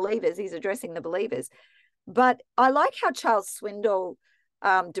 says, believers. He's addressing the believers. But I like how Charles Swindoll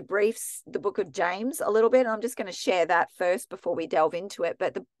debriefs the book of James a little bit. And I'm just going to share that first before we delve into it.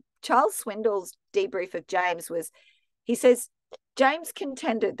 But Charles Swindoll's debrief of James was, he says, James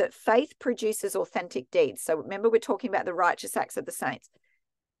contended that faith produces authentic deeds. So remember, we're talking about the righteous acts of the saints.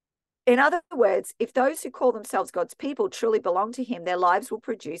 In other words, if those who call themselves God's people truly belong to him, their lives will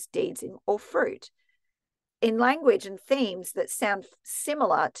produce deeds or fruit. In language and themes that sound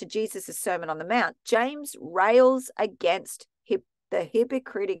similar to Jesus' Sermon on the Mount, James rails against the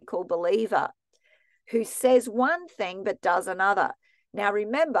hypocritical believer who says one thing but does another. Now,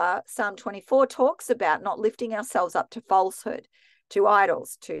 remember, Psalm 24 talks about not lifting ourselves up to falsehood, to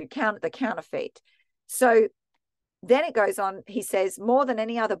idols, to the counterfeit. So then it goes on, he says, more than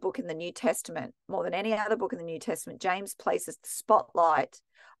any other book in the New Testament, James places the spotlight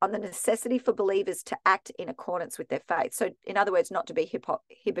on the necessity for believers to act in accordance with their faith. So in other words, not to be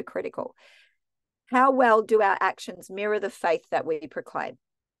hypocritical. How well do our actions mirror the faith that we proclaim?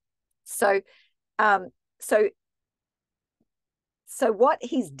 So what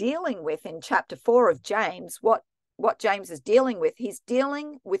he's dealing with in chapter 4 of James, what James is dealing with, he's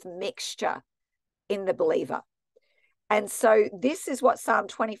dealing with mixture in the believer. And so this is what Psalm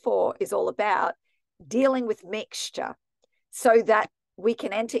 24 is all about, dealing with mixture so that we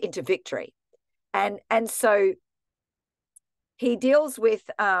can enter into victory. And so he deals with,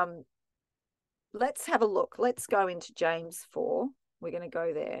 let's have a look. Let's go into James 4. We're going to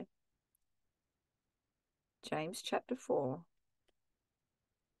go there. James chapter 4.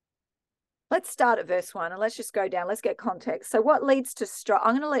 Let's start at verse 1 and let's just go down. Let's get context. So what leads to strife?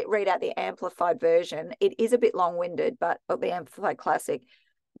 I'm going to read out the Amplified version. It is a bit long-winded, but the Amplified Classic,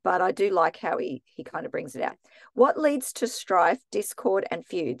 but I do like how he kind of brings it out. What leads to strife, discord, and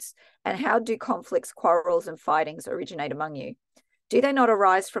feuds? And how do conflicts, quarrels, and fightings originate among you? Do they not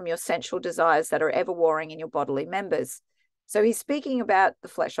arise from your sensual desires that are ever warring in your bodily members? So he's speaking about the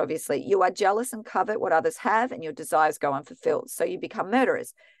flesh, obviously. You are jealous and covet what others have, and your desires go unfulfilled. So you become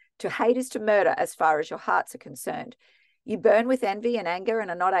murderers. To hate is to murder as far as your hearts are concerned. You burn with envy and anger and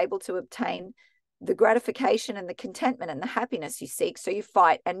are not able to obtain the gratification and the contentment and the happiness you seek. So you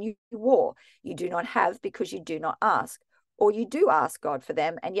fight and you war. You do not have because you do not ask. Or you do ask God for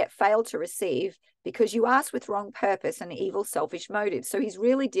them and yet fail to receive because you ask with wrong purpose and evil, selfish motives. So he's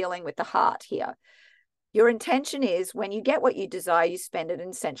really dealing with the heart here. Your intention is when you get what you desire, you spend it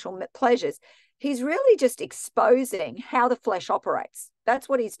in sensual pleasures. He's really just exposing how the flesh operates. That's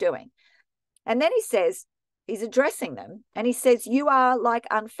what he's doing. And then he says, he's addressing them, and he says, you are like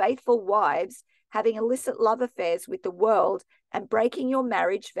unfaithful wives, having illicit love affairs with the world and breaking your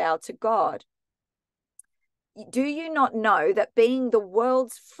marriage vow to God. Do you not know that being the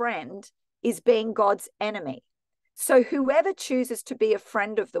world's friend is being God's enemy? So whoever chooses to be a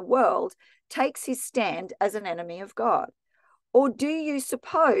friend of the world takes his stand as an enemy of God. Or do you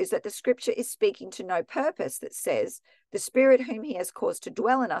suppose that the scripture is speaking to no purpose that says, the Spirit whom he has caused to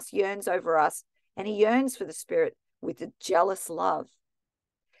dwell in us yearns over us, and he yearns for the Spirit with a jealous love.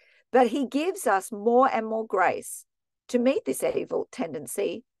 But he gives us more and more grace to meet this evil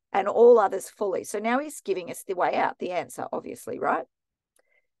tendency and all others fully. So now he's giving us the way out, the answer, obviously, right?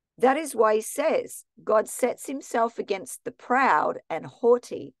 That is why he says, God sets himself against the proud and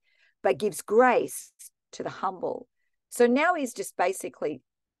haughty, but gives grace to the humble. So now he's just basically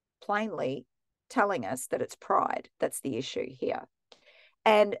plainly telling us that it's pride. That's the issue here.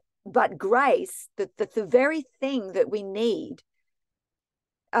 But grace, the very thing that we need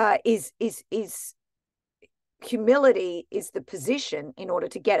is humility is the position in order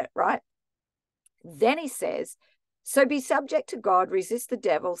to get it, right? Then he says, so be subject to God, resist the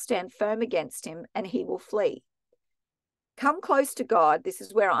devil, stand firm against him, and he will flee. Come close to God. This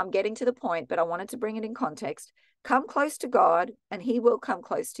is where I'm getting to the point, but I wanted to bring it in context. Come close to God, and he will come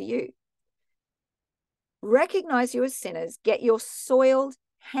close to you. Recognize you as sinners. Get your soiled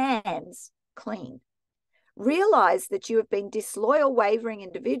hands clean. Realize that you have been disloyal, wavering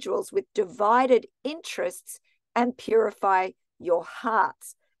individuals with divided interests, and purify your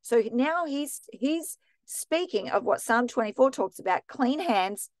hearts. So now he's speaking of what Psalm 24 talks about, clean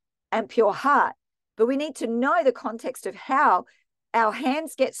hands and pure heart. But we need to know the context of how our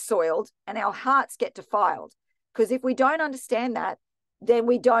hands get soiled and our hearts get defiled. Because if we don't understand that, then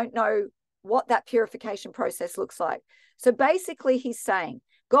we don't know what that purification process looks like. So basically he's saying,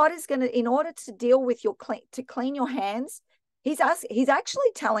 God is going to, in order to deal with to clean your hands, he's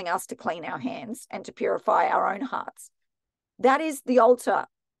actually telling us to clean our hands and to purify our own hearts. That is the altar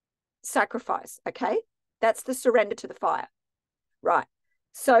sacrifice, okay? That's the surrender to the fire, right?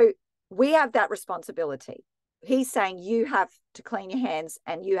 So we have that responsibility. He's saying you have to clean your hands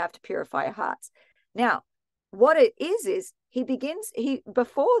and you have to purify your hearts. Now, what it is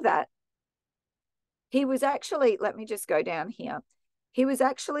before that, he was actually, let me just go down here. He was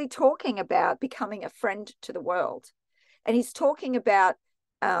actually talking about becoming a friend to the world. And he's talking about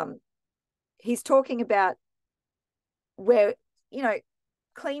where,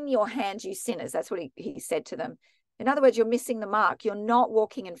 clean your hands, you sinners. That's what he said to them. In other words, you're missing the mark. You're not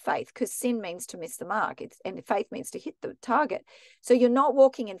walking in faith, because sin means to miss the mark. And faith means to hit the target. So you're not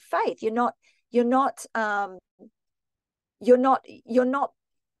walking in faith.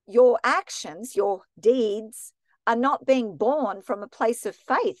 Your actions, your deeds are not being born from a place of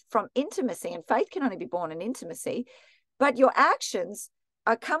faith, from intimacy. And faith can only be born in intimacy. But your actions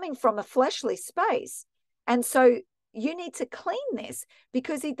are coming from a fleshly space. And so you need to clean this,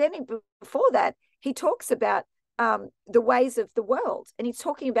 because before that, he talks about the ways of the world, and he's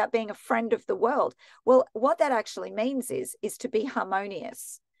talking about being a friend of the world. Well, what that actually means is to be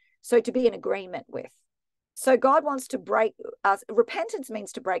harmonious, so to be in agreement with. So God wants to break us. Repentance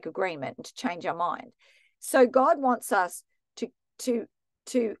means to break agreement and to change our mind. So God wants us to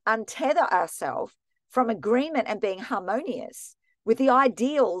untether ourselves from agreement and being harmonious with the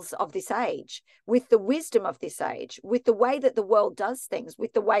ideals of this age, with the wisdom of this age, with the way that the world does things,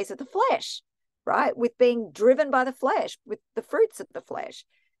 with the ways of the flesh, right? With being driven by the flesh, with the fruits of the flesh.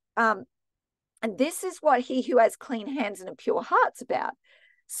 And this is what he who has clean hands and a pure heart's about.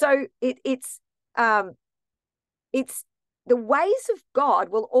 So it's the ways of God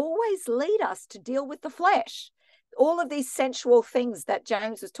will always lead us to deal with the flesh. all of these sensual things that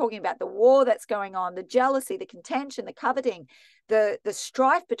James was talking about, the war that's going on, the jealousy, the contention, the coveting, the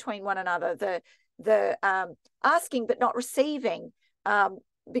strife between one another, the asking but not receiving,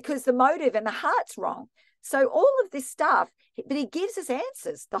 because the motive and the heart's wrong. So all of this stuff, but he gives us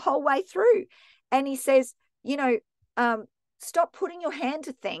answers the whole way through. And he says, stop putting your hand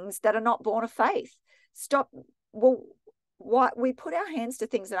to things that are not born of faith. Stop. Well, why we put our hands to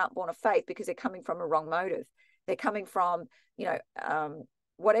things that aren't born of faith because they're coming from a wrong motive. They're coming from,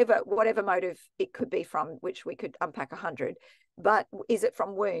 whatever motive it could be from, which we could unpack 100. But is it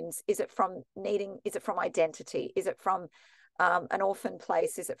from wounds? Is it from needing? Is it from identity? Is it from an orphan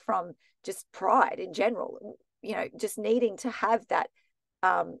place? Is it from just pride in general? Just needing to have that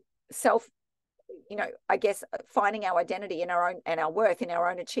self, I guess, finding our identity in our own and our worth in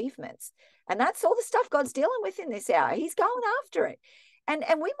our own achievements. And that's all the stuff God's dealing with in this hour. He's going after it. And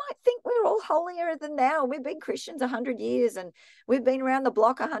we might think we're all holier than thou. We've been Christians 100 years, and we've been around the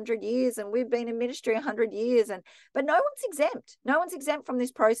block 100 years, and we've been in ministry 100 years. But no one's exempt. No one's exempt from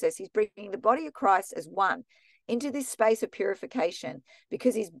this process. He's bringing the body of Christ as one into this space of purification,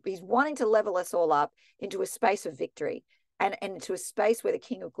 because he's wanting to level us all up into a space of victory and into a space where the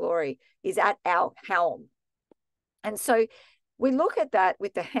King of Glory is at our helm. And so we look at that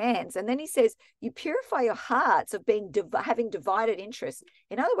with the hands, and then he says, you purify your hearts of having divided interests.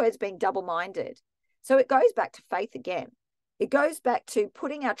 In other words, being double-minded. So it goes back to faith again. It goes back to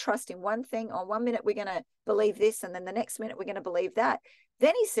putting our trust in one thing. On 1 minute, we're going to believe this, and then the next minute, we're going to believe that.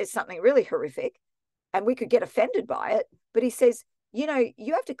 Then he says something really horrific, and we could get offended by it. But he says, you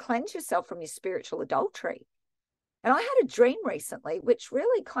have to cleanse yourself from your spiritual adultery. And I had a dream recently, which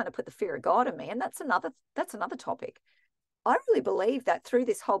really kind of put the fear of God in me. And that's another topic. I really believe that through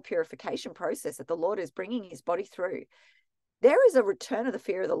this whole purification process that the Lord is bringing his body through, there is a return of the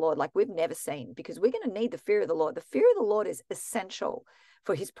fear of the Lord like we've never seen, because we're going to need the fear of the Lord. The fear of the Lord is essential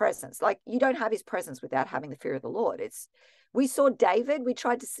for his presence. Like, you don't have his presence without having the fear of the Lord. We saw David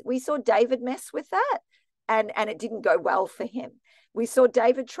mess with that, and it didn't go well for him. We saw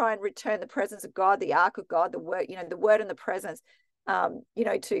David try and return the presence of God, the ark of God, the word and the presence,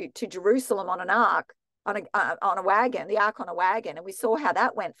 to Jerusalem on an ark, on a wagon, the ark on a wagon. And we saw how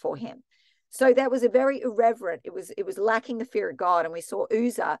that went for him. So that was a very irreverent, it was lacking the fear of God. And we saw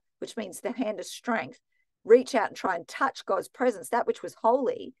Uzzah, which means the hand of strength, reach out and try and touch God's presence, that which was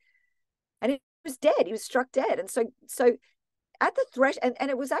holy. And he was dead. He was struck dead. And so at the and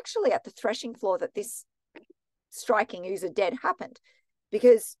it was actually at the threshing floor that this striking Uzzah dead happened,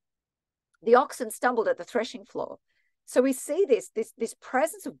 because the oxen stumbled at the threshing floor. So we see this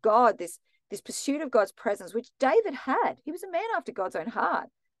presence of God, this pursuit of God's presence, which David had. He was a man after God's own heart.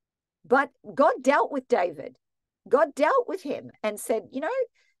 But God dealt with David. God dealt with him and said,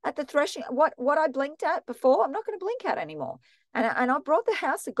 at the threshing, what I blinked at before, I'm not going to blink at anymore. And I brought the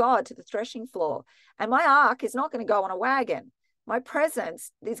house of God to the threshing floor. And my ark is not going to go on a wagon. My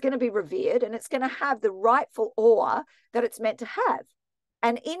presence is going to be revered, and it's going to have the rightful awe that it's meant to have.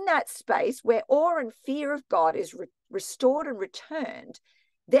 And in that space where awe and fear of God is restored and returned,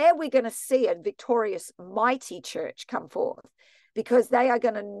 there we're going to see a victorious, mighty church come forth, because they are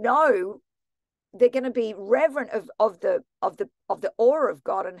going to know, they're going to be reverent of the awe of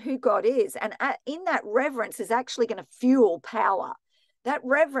God and who God is. And in that reverence is actually going to fuel power. That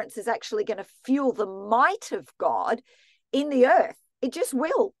reverence is actually going to fuel the might of God in the earth. It just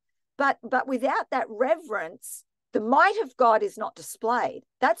will. But without that reverence, the might of God is not displayed.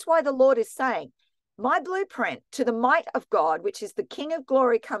 That's why the Lord is saying, my blueprint to the might of God, which is the King of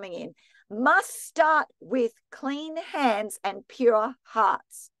Glory coming in, must start with clean hands and pure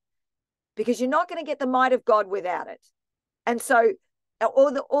hearts, because you're not going to get the might of God without it. And so,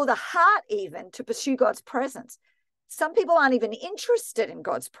 or the heart even to pursue God's presence. Some people aren't even interested in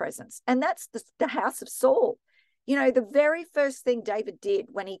God's presence. And that's the house of Saul. The very first thing David did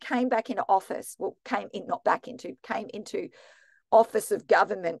when he came back into office, came into office of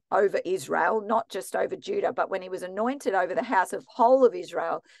government over Israel, not just over Judah, but when he was anointed over the house of whole of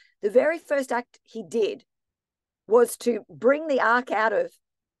Israel, the very first act he did was to bring the ark out of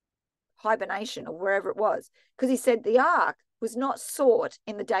hibernation or wherever it was, because he said the ark was not sought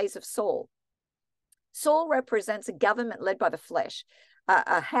in the days of Saul. Saul represents a government led by the flesh,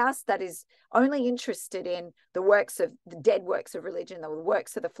 a house that is only interested in the dead works of religion, the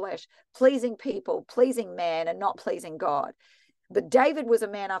works of the flesh, pleasing people, pleasing man, and not pleasing God. But David was a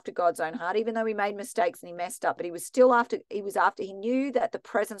man after God's own heart, even though he made mistakes and he messed up, but he knew that the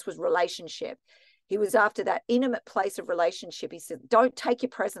presence was relationship. He was after that intimate place of relationship. He said, don't take your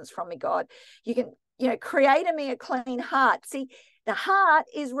presence from me, God. You can, create in me a clean heart. See, the heart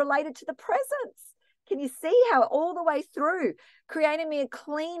is related to the presence. Can you see how all the way through, creating me a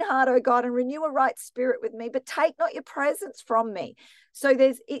clean heart, O God, and renew a right spirit with me, but take not your presence from me. So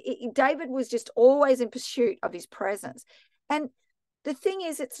David was just always in pursuit of his presence. And the thing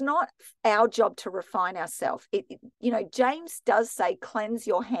is, it's not our job to refine ourselves. James does say, cleanse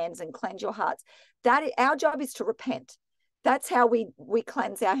your hands and cleanse your hearts. Our job is to repent. That's how we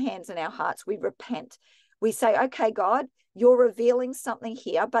cleanse our hands and our hearts. We repent. We say, okay, God, you're revealing something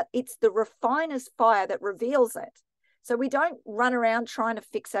here, but it's the refiner's fire that reveals it. So we don't run around trying to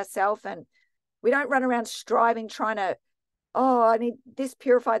fix ourselves, and we don't run around striving, trying to, I need this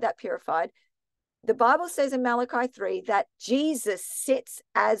purified, that purified. The Bible says in Malachi 3 that Jesus sits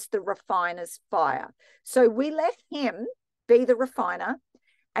as the refiner's fire. So we let him be the refiner,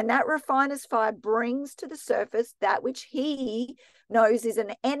 and that refiner's fire brings to the surface that which he knows is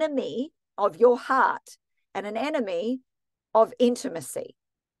an enemy of your heart and an enemy of intimacy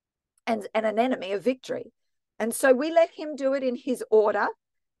and an enemy of victory. And so we let him do it in his order.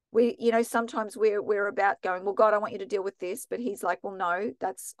 Sometimes we're about going, well, God, I want you to deal with this. But he's like, well, no,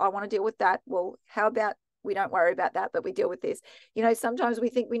 I want to deal with that. Well, how about we don't worry about that, but we deal with this? Sometimes we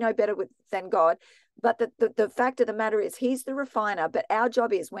think we know better than God. But the fact of the matter is he's the refiner. But our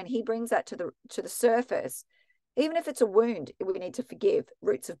job is, when he brings that to the surface, even if it's a wound, we need to forgive,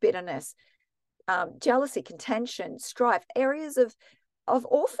 roots of bitterness, jealousy, contention, strife, areas of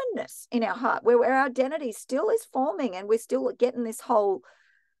orphanness in our heart, where our identity still is forming, and we're still getting this whole,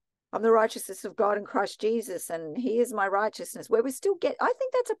 I'm the righteousness of God in Christ Jesus, and he is my righteousness, where we still I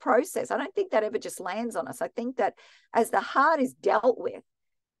think that's a process. I don't think that ever just lands on us. I think that as the heart is dealt with,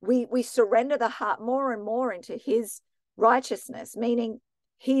 we surrender the heart more and more into his righteousness, meaning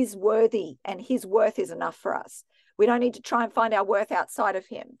he's worthy and his worth is enough for us. We don't need to try and find our worth outside of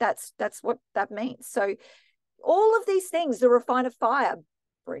him. That's what that means. So all of these things, the refiner fire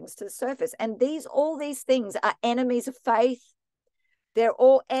brings to the surface. And all these things are enemies of faith. They're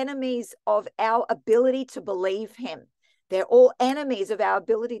all enemies of our ability to believe him. They're all enemies of our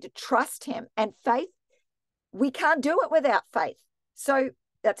ability to trust him. And faith, we can't do it without faith. So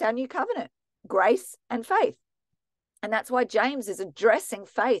that's our new covenant, grace and faith. And that's why James is addressing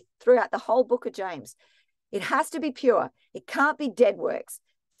faith throughout the whole book of James. It has to be pure. It can't be dead works.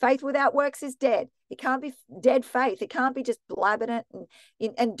 Faith without works is dead. It can't be dead faith. It can't be just blabbing it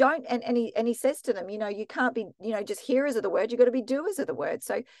and he says to them, you can't be, just hearers of the word. You've got to be doers of the word.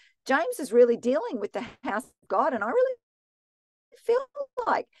 So James is really dealing with the house of God, and I really feel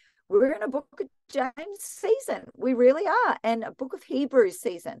like we're in a book of James season. We really are, and a book of Hebrews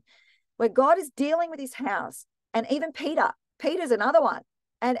season, where God is dealing with his house. And even Peter's another one.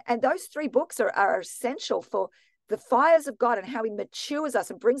 And those three books are essential for the fires of God and how he matures us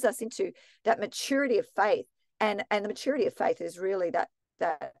and brings us into that maturity of faith. And the maturity of faith is really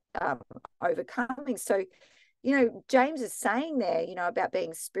that overcoming. So, James is saying there, about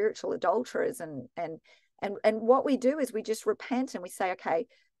being spiritual adulterers, and what we do is we just repent and we say, okay,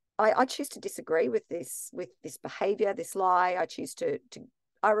 I choose to disagree with this behavior, this lie. I choose to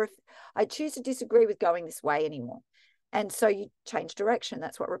disagree with going this way anymore. And so you change direction.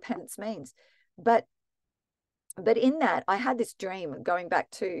 That's what repentance means. But in that, I had this dream, going back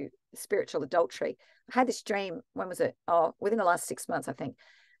to spiritual adultery. I had this dream, when was it? Within the last 6 months, I think.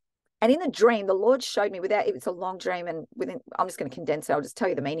 And in the dream, the Lord showed me, it was a long dream, and I'm just going to condense it. I'll just tell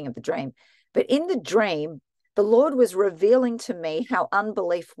you the meaning of the dream. But in the dream, the Lord was revealing to me how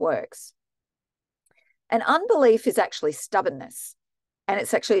unbelief works. And unbelief is actually stubbornness. And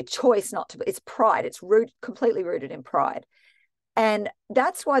it's actually a choice not to, it's pride. It's completely rooted in pride. And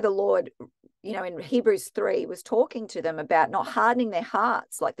that's why the Lord, in Hebrews 3 was talking to them about not hardening their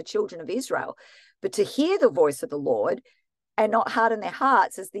hearts like the children of Israel, but to hear the voice of the Lord and not harden their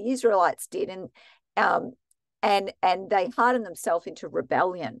hearts as the Israelites did. And they hardened themselves into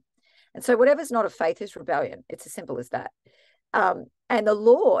rebellion. And so whatever's not of faith is rebellion. It's as simple as that. And the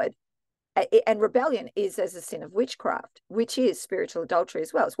Lord, and rebellion is as a sin of witchcraft, which is spiritual adultery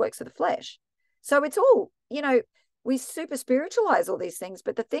as well. It's works of the flesh. So it's all, we super spiritualize all these things.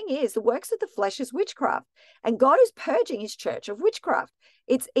 But the thing is, the works of the flesh is witchcraft. And God is purging his church of witchcraft.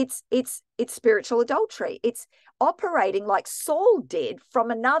 It's spiritual adultery. It's operating like Saul did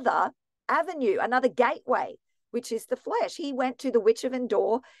from another avenue, another gateway, which is the flesh. He went to the witch of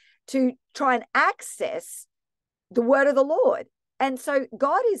Endor to try and access the word of the Lord. And so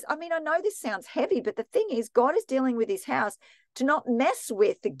God is, I know this sounds heavy, but the thing is, God is dealing with his house to not mess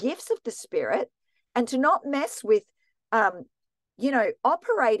with the gifts of the Spirit, and to not mess with,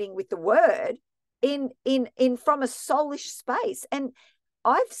 operating with the word in from a soulish space. And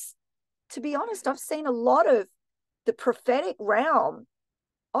to be honest, I've seen a lot of the prophetic realm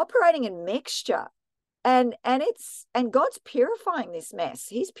operating in mixture. And God's purifying this mess.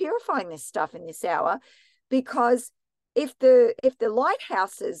 He's purifying this stuff in this hour, because if the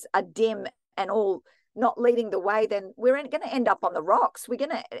lighthouses are dim and all not leading the way, then we're going to end up on the rocks.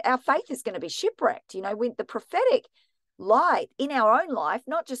 Our faith is going to be shipwrecked. With the prophetic light in our own life,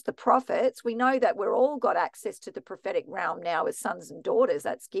 not just the prophets. We know that we're all got access to the prophetic realm now as sons and daughters.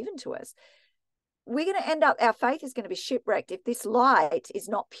 That's given to us. We're going to end up, our faith is going to be shipwrecked if this light is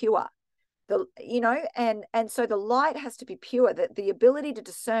not pure. And so the light has to be pure. That the ability to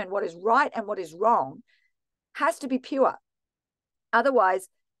discern what is right and what is wrong has to be pure. Otherwise,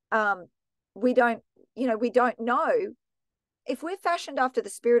 we don't know. If we're fashioned after the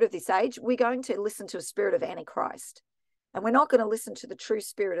spirit of this age, we're going to listen to a spirit of Antichrist, and we're not going to listen to the true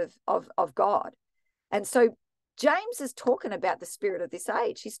spirit of God. And so James is talking about the spirit of this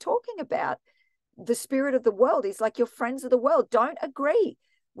age. He's talking about the spirit of the world. He's like, your friends of the world don't agree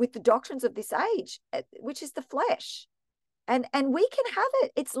with the doctrines of this age, which is the flesh. And we can have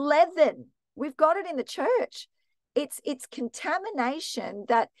it. It's leaven. We've got it in the church. It's contamination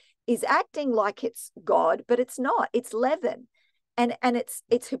that is acting like it's God, but it's not. It's leaven. And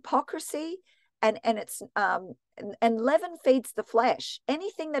it's hypocrisy, and it's and leaven feeds the flesh.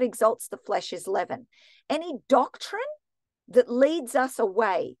 Anything that exalts the flesh is leaven. Any doctrine that leads us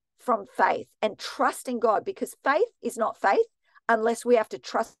away from faith and trusting God, because faith is not faith unless we have to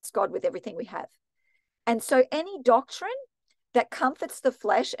trust God with everything we have. And so any doctrine that comforts the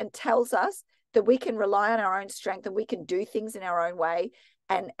flesh and tells us that we can rely on our own strength and we can do things in our own way,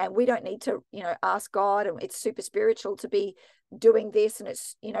 and we don't need to, ask God, and it's super spiritual to be doing this, and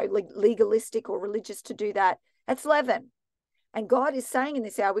it's, legalistic or religious to do that, that's leaven. And God is saying in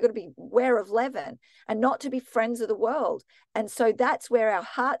this hour, we've got to be aware of leaven and not to be friends of the world. And so that's where our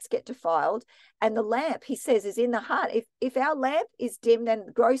hearts get defiled. And the lamp, he says, is in the heart. If our lamp is dim, then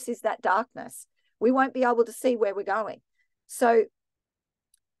gross is that darkness. We won't be able to see where we're going. So,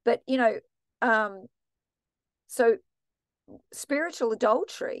 but, so spiritual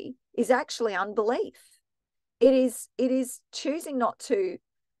adultery is actually unbelief. It is choosing not to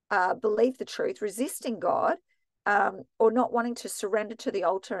believe the truth, resisting God, or not wanting to surrender to the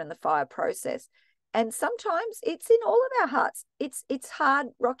altar and the fire process. And sometimes it's in all of our hearts. It's hard,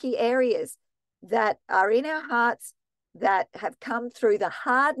 rocky areas that are in our hearts that have come through the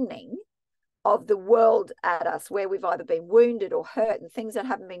hardening of the world at us, where we've either been wounded or hurt, and things that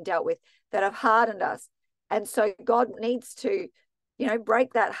haven't been dealt with that have hardened us. And so God needs to,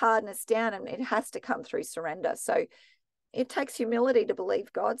 break that hardness down, and it has to come through surrender. So it takes humility to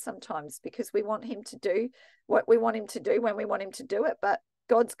believe God sometimes, because we want him to do what we want him to do when we want him to do it. But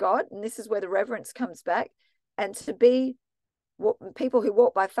God's God, and this is where the reverence comes back. And to be people who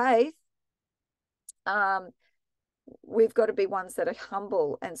walk by faith, we've got to be ones that are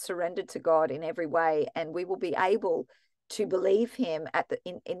humble and surrendered to God in every way, and we will be able to believe him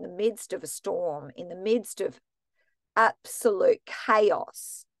in the midst of a storm, in the midst of absolute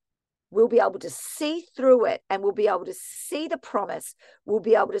chaos. We'll be able to see through it, and we'll be able to see the promise. We'll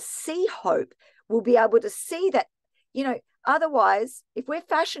be able to see hope. We'll be able to see that, otherwise, if we're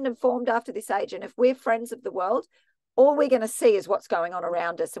fashioned and formed after this age, and if we're friends of the world, all we're going to see is what's going on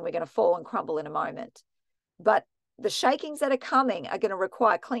around us, and we're going to fall and crumble in a moment. But the shakings that are coming are going to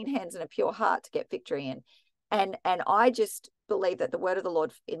require clean hands and a pure heart to get victory in. And I just believe that the word of the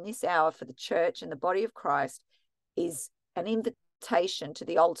Lord in this hour for the church and the body of Christ is an invitation to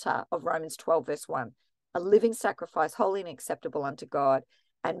the altar of Romans 12, verse 1, a living sacrifice, holy and acceptable unto God.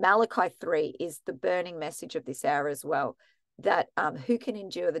 And Malachi 3 is the burning message of this hour as well, that who can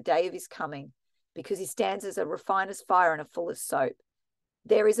endure the day of his coming, because he stands as a refiner's fire and a fuller's soap.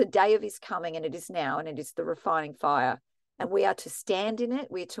 There is a day of his coming, and it is now, and it is the refining fire. And we are to stand in it.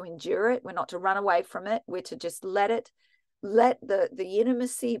 We're to endure it. We're not to run away from it. We're to just let the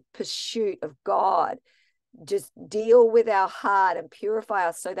intimacy pursuit of God just deal with our heart and purify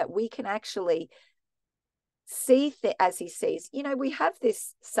us, so that we can actually see as he sees. We have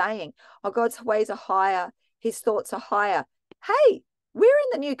this saying, oh, God's ways are higher, his thoughts are higher. Hey, we're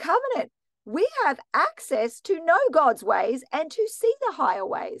in the new covenant. We have access to know God's ways and to see the higher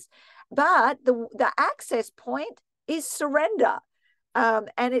ways. But the access point is surrender. And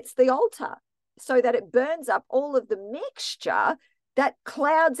it's the altar, so that it burns up all of the mixture that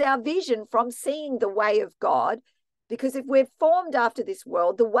clouds our vision from seeing the way of God. Because if we're formed after this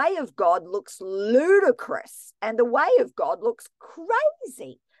world, the way of God looks ludicrous and the way of God looks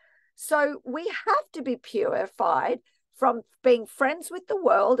crazy. So we have to be purified from being friends with the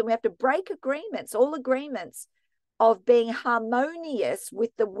world, and we have to break agreements, all agreements of being harmonious with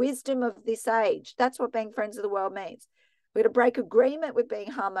the wisdom of this age. That's what being friends of the world means. We're to break agreement with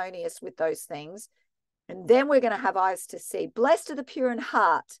being harmonious with those things, And then we're going to have eyes to see. Blessed are the pure in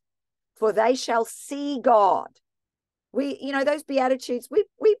heart, for they shall see God. Those Beatitudes,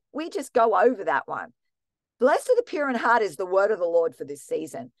 we just go over that one. Blessed are the pure in heart is the word of the Lord for this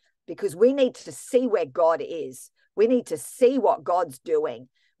season, because we need to see where God is. We need to see what God's doing.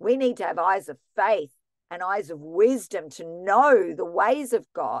 We need to have eyes of faith and eyes of wisdom to know the ways of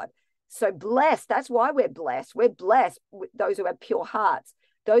God. So blessed, that's why we're blessed. We're blessed with those who have pure hearts,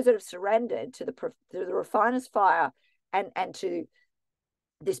 those that have surrendered to the refiner's fire and to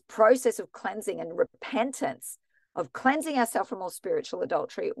this process of cleansing and repentance, of cleansing ourselves from all spiritual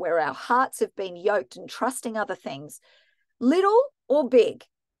adultery, where our hearts have been yoked and trusting other things, little or big.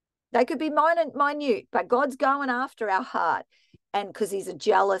 They could be minute, but God's going after our heart, and because he's a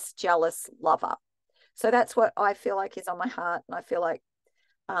jealous lover. So that's what I feel like is on my heart, and I feel like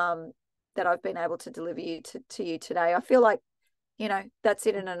that I've been able to deliver to you today. I feel like, that's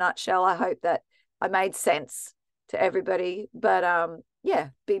it in a nutshell. I hope that I made sense to everybody, but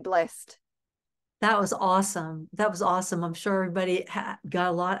be blessed. That was awesome. That was awesome. I'm sure everybody got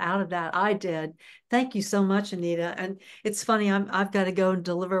a lot out of that. I did. Thank you so much, Anita. And it's funny, I've got to go and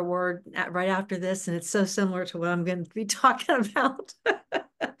deliver a word right after this, and it's so similar to what I'm going to be talking about.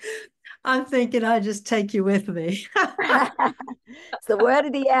 I'm thinking I just take you with me. It's the word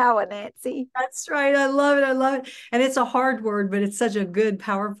of the hour, Nancy. That's right. I love it. I love it. And it's a hard word, but it's such a good,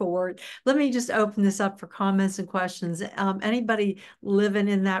 powerful word. Let me just open this up for comments and questions. Anybody living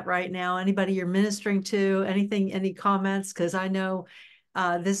in that right now? Anybody you're ministering to? Anything? Any comments? Because I know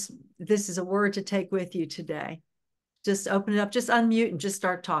this is a word to take with you today. Just open it up. Just unmute and just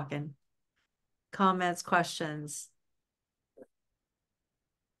start talking. Comments, questions.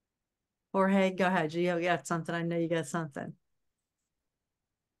 Jorge, go ahead. You got something. I know you got something.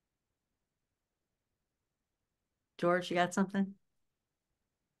 George, you got something?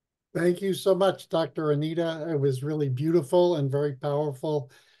 Thank you so much, Dr. Anita. It was really beautiful and very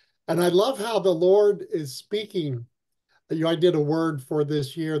powerful. And I love how the Lord is speaking. I did a word for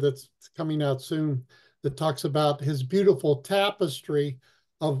this year that's coming out soon that talks about his beautiful tapestry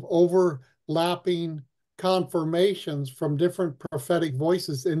of overlapping confirmations from different prophetic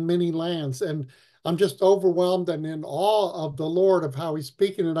voices in many lands. And I'm just overwhelmed and in awe of the Lord, of how he's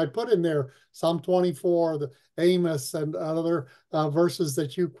speaking. And I put in there Psalm 24, the Amos, and other verses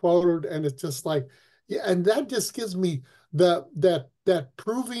that you quoted. And it's just like, yeah, and that just gives me that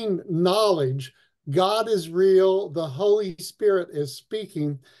proving knowledge. God is real. The Holy Spirit is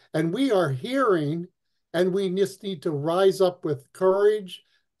speaking, and we are hearing, and we just need to rise up with courage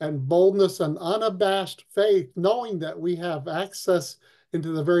and boldness and unabashed faith, knowing that we have access into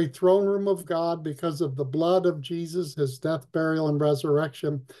the very throne room of God because of the blood of Jesus, his death, burial, and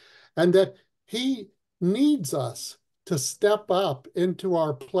resurrection, and that he needs us to step up into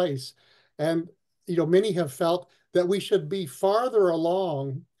our place. And, many have felt that we should be farther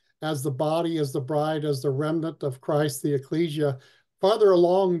along as the body, as the bride, as the remnant of Christ, the ecclesia, farther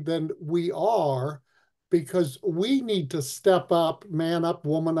along than we are, because we need to step up, man up,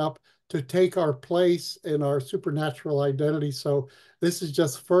 woman up, to take our place in our supernatural identity. So this is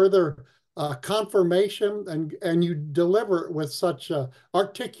just further confirmation, and you deliver it with such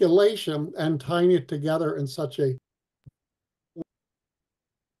articulation and tying it together in such a...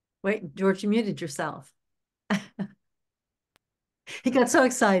 Wait, George, you muted yourself. He got so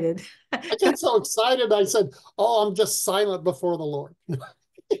excited. I got so excited, I said, oh, I'm just silent before the Lord.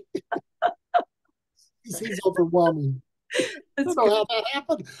 He's overwhelming. I don't know how that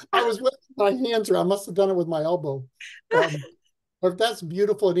happened. I was with my hands, or I must have done it with my elbow. But that's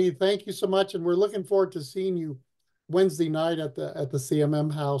beautiful, Anita. Thank you so much, and we're looking forward to seeing you Wednesday night at the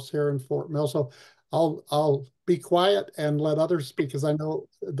CMM house here in Fort Mill. So I'll be quiet and let others speak, because I know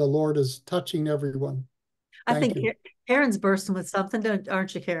the Lord is touching everyone. I think Karen's bursting with something,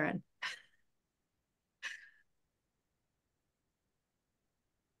 aren't you, Karen?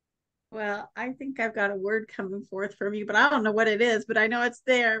 Well, I think I've got a word coming forth from you, but I don't know what it is, but I know it's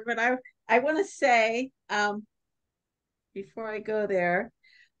there. But I want to say, before I go there,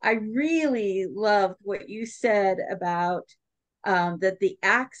 I really loved what you said about that the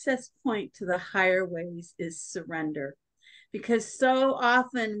access point to the higher ways is surrender, because so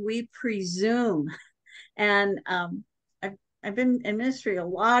often we presume, and I've been in ministry a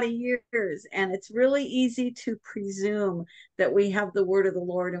lot of years, and it's really easy to presume that we have the word of the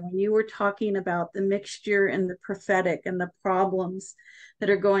Lord. And when you were talking about the mixture and the prophetic and the problems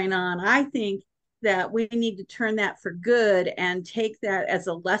that are going on, I think that we need to turn that for good and take that as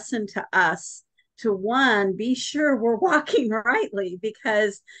a lesson to us to, one, be sure we're walking rightly,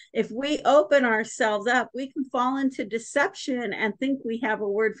 because if we open ourselves up, we can fall into deception and think we have a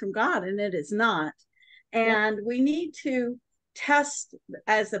word from God, and it is not. And we need to test,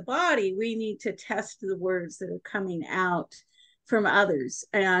 as a body, we need to test the words that are coming out from others.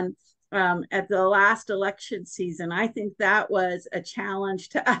 And at the last election season, I think that was a challenge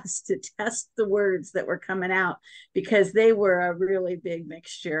to us to test the words that were coming out, because they were a really big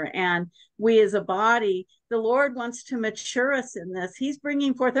mixture. And we as a body, the Lord wants to mature us in this. He's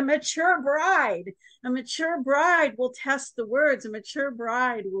bringing forth a mature bride. A mature bride will test the words. A mature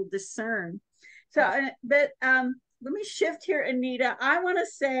bride will discern. So, but let me shift here, Anita. I want to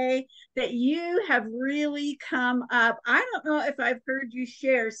say that you have really come up. I don't know if I've heard you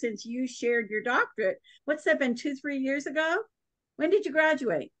share since you shared your doctorate. What's that been, 2-3 years ago? When did you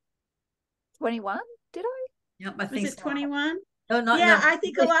graduate? 21, did I? Yep, I think Was it so. 21? No, yeah, no. I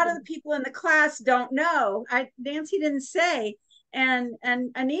think a lot of the people in the class don't know. Nancy didn't say. And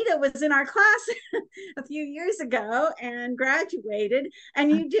Anita was in our class a few years ago and graduated, and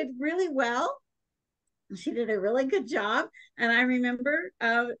you did really well. She did a really good job. And I remember,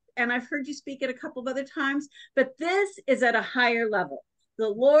 and I've heard you speak it a couple of other times, but this is at a higher level. The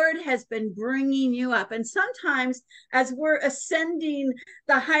Lord has been bringing you up. And sometimes as we're ascending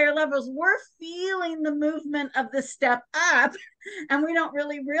the higher levels, we're feeling the movement of the step up, and we don't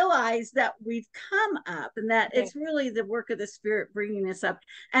really realize that we've come up, and that it's really the work of the Spirit bringing us up.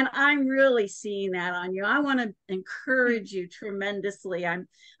 And I'm really seeing that on you. I want to encourage you tremendously.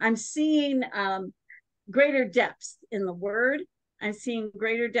 I'm seeing greater depths in the word. I'm seeing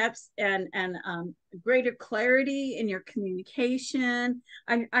greater depths and greater clarity in your communication.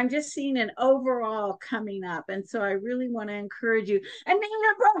 I'm just seeing an overall coming up. And so I really want to encourage you.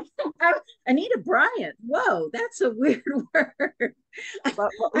 Anita Bryant. Whoa, that's a weird word.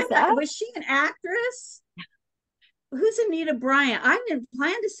 What was that? Was she an actress? Who's Anita Bryant? I didn't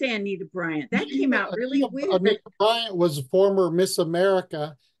plan to say Anita Bryant. That came out really weird. Anita Bryant was a former Miss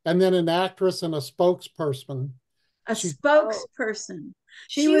America, and then an actress and a spokesperson. A spokesperson.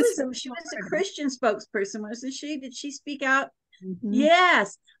 She was a Christian spokesperson, wasn't she? Did she speak out? Mm-hmm.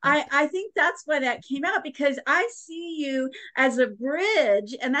 Yes. I think that's why that came out, because I see you as a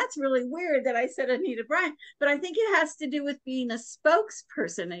bridge, and that's really weird that I said Anita Bryant, but I think it has to do with being a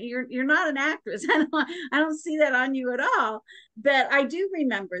spokesperson. You're not an actress. I don't see that on you at all, but I do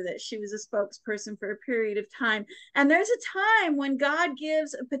remember that she was a spokesperson for a period of time. And there's a time when God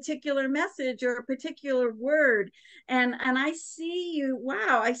gives a particular message or a particular word, and I see you,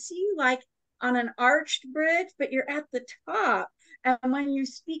 wow, I see you like on an arched bridge, but you're at the top. And when you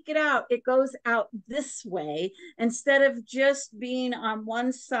speak it out, it goes out this way instead of just being on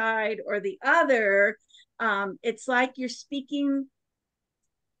one side or the other. It's like you're speaking.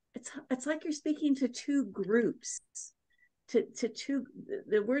 It's like you're speaking to two groups. To two,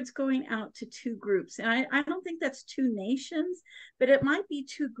 the words going out to two groups. And I don't think that's two nations, but it might be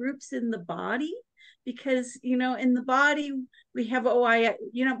two groups in the body. Because, in the body, we have, we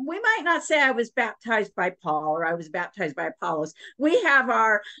might not say I was baptized by Paul or I was baptized by Apollos. We have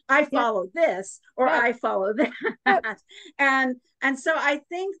our, I follow this or I follow that. And so I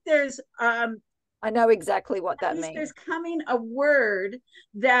think there's, I know exactly what that means. There's coming a word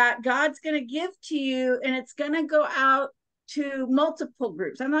that God's going to give to you, and it's going to go out to multiple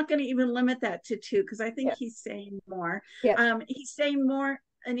groups. I'm not going to even limit that to two, because I think he's saying more. He's saying more,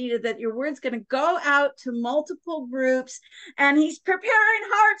 Anita, that your word's going to go out to multiple groups, and he's preparing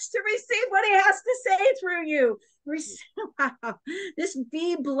hearts to receive what he has to say through you. Wow. Just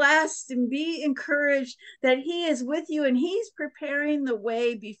be blessed and be encouraged that he is with you, and he's preparing the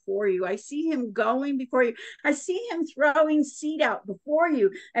way before you. I see him going before you. I see him throwing seed out before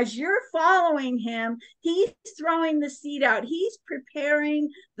you. As you're following him, he's throwing the seed out. He's preparing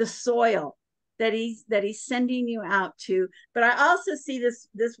the soil that he's sending you out to. But I also see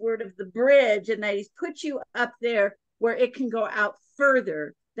this word of the bridge, and that he's put you up there where it can go out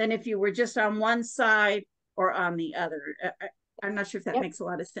further than if you were just on one side or on the other. I'm not sure if that makes a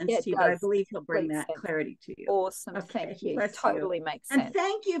lot of sense to you, but I believe he'll bring that clarity to you. Awesome. Okay. Thank you. Totally makes sense. And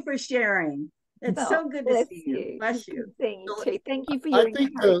thank you for sharing. It's so good to see you. Bless you. Thank you. Thank you for your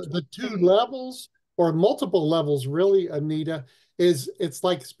encouragement. I think the two levels, or multiple levels really, Anita, it's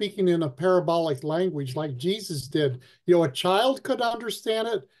like speaking in a parabolic language like Jesus did. A child could understand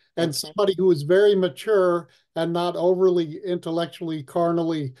it, and somebody who is very mature and not overly intellectually,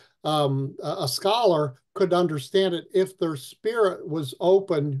 carnally a scholar could understand it if their spirit was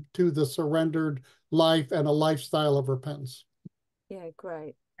open to the surrendered life and a lifestyle of repentance. Yeah,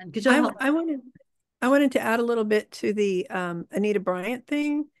 great. And I wanted to add a little bit to the Anita Bryant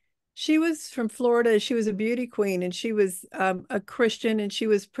thing. She was from Florida. She was a beauty queen, and she was a Christian, and she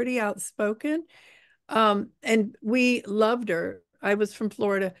was pretty outspoken. And we loved her. I was from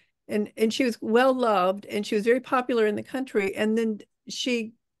Florida, and she was well loved, and she was very popular in the country. And then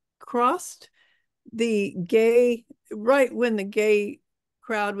she crossed the gay, right when the gay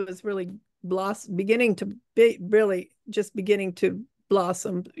crowd was really beginning to be really just beginning to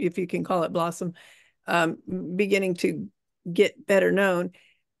blossom, if you can call it blossom, beginning to get better known.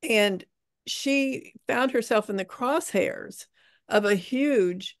 And she found herself in the crosshairs of a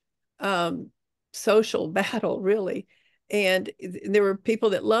huge social battle, really. And there were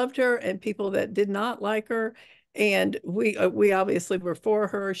people that loved her and people that did not like her. And we obviously were for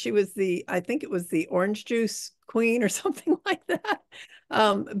her. She was I think it was the orange juice queen or something like that.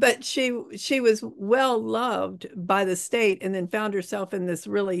 But she was well loved by the state, and then found herself in this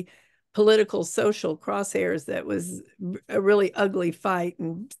really political, social crosshairs that was a really ugly fight.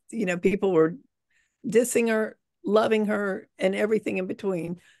 And, people were dissing her, loving her, and everything in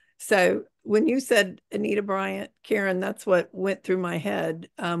between. So when you said Anita Bryant, Karen, that's what went through my head.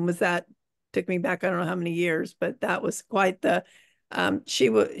 Took me back, I don't know how many years, but that was quite the,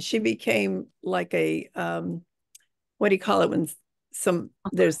 she became like a, what do you call it when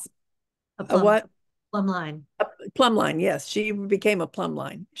there's a what? Plumb line. A plumb line, yes. She became a plumb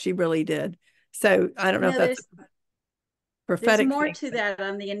line. She really did. So I don't know if that's prophetic. There's more to that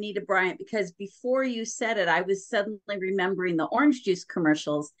on the Anita Bryant, because before you said it, I was suddenly remembering the orange juice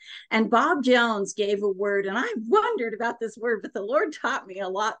commercials. And Bob Jones gave a word, and I wondered about this word, but the Lord taught me a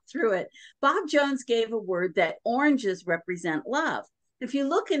lot through it. Bob Jones gave a word that oranges represent love. If you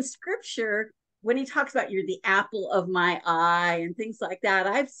look in scripture, when he talks about you're the apple of my eye and things like that,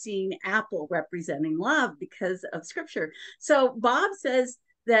 I've seen apple representing love because of scripture. So Bob says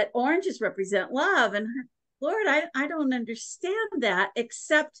that oranges represent love. And Lord, I don't understand that,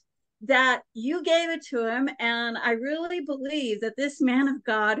 except that you gave it to him. And I really believe that this man of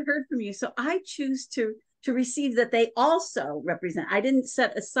God heard from you. So I choose to receive that they also represent. I didn't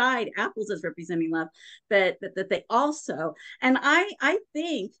set aside apples as representing love, but that they also. And I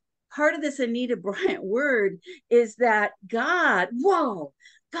think part of this Anita Bryant word is that God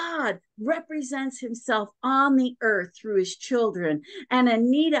represents himself on the earth through his children. And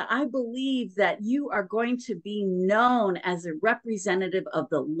Anita, I believe that you are going to be known as a representative of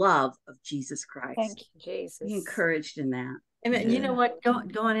the love of Jesus Christ. Thank you, Jesus. Be encouraged in that. And you know what,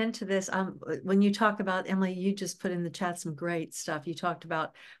 going into this, when you talk about, Emily, you just put in the chat some great stuff. You talked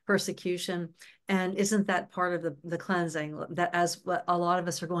about persecution, and isn't that part of the cleansing, that as a lot of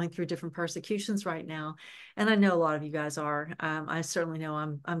us are going through different persecutions right now, and I know a lot of you guys are. I certainly know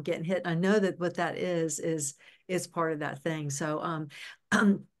I'm getting hit. I know that what that is part of that thing. So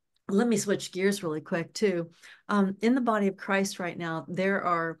let me switch gears really quick too. In the body of Christ right now,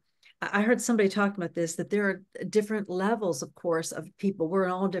 I heard somebody talk about this, that there are different levels, of course, of people. We're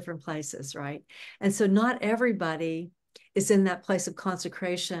in all different places, right? And so not everybody is in that place of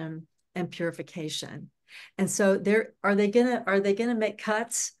consecration and purification. And so are they gonna make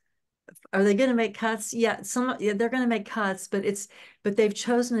cuts? Are they gonna make cuts? Yeah, they're gonna make cuts, but they've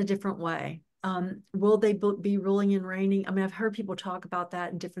chosen a different way. Will they be ruling and reigning? I mean, I've heard people talk about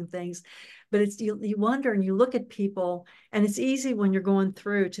that and different things, but it's you wonder, and you look at people, and it's easy when you're going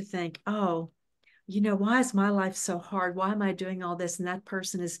through to think, oh, why is my life so hard? Why am I doing all this? And that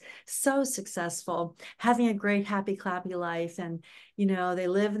person is so successful, having a great, happy, clappy life. And, they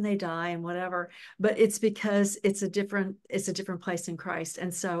live and they die and whatever, but it's because it's a different place in Christ.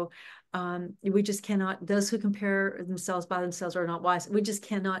 And so we just cannot, those who compare themselves by themselves are not wise. We just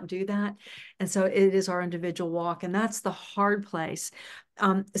cannot do that. And so it is our individual walk, and that's the hard place.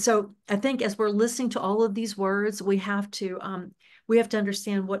 So I think as we're listening to all of these words, we have to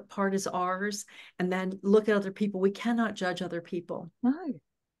understand what part is ours, and then look at other people. We cannot judge other people. No.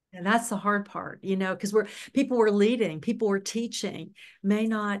 And that's the hard part, because people were leading, people were teaching, they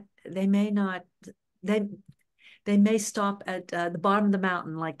may stop at the bottom of the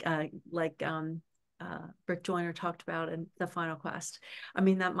mountain, like Rick Joyner talked about in The Final Quest. I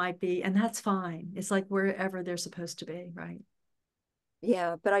mean, that might be, and that's fine. It's like wherever they're supposed to be, right?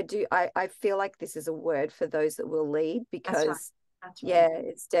 Yeah, but I feel like this is a word for those that will lead, because That's right. Yeah,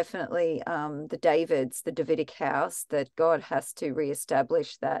 it's definitely the Davidic house, that God has to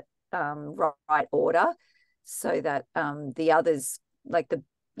reestablish that right order, so that the others, like the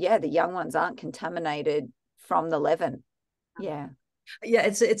young ones, aren't contaminated from the leaven. Yeah,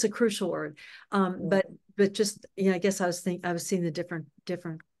 it's a crucial word. But just I guess I was seeing the different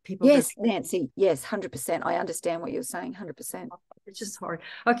people. Yes, Nancy. Yes, 100%. I understand what you're saying. 100%. It's just hard.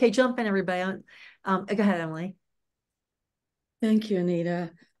 Okay, jump in, everybody. Go ahead, Emily. Thank you,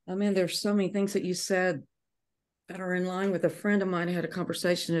 Anita. I mean, there's so many things that you said that are in line with a friend of mine. I had a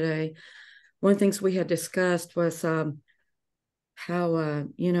conversation today. One of the things we had discussed was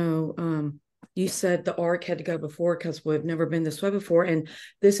you said the ark had to go before because we've never been this way before. And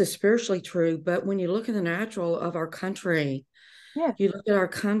this is spiritually true. But when you look at the natural of our country, Yeah. you look at our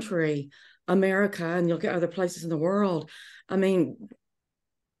country, America, and you look at other places in the world. I mean,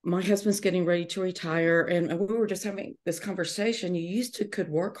 my husband's getting ready to retire, and we were just having this conversation. You used to could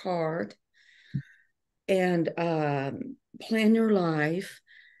work hard and plan your life,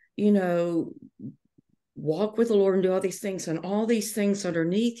 walk with the Lord and do all these things, and all these things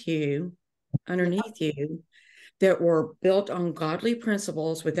underneath you that were built on godly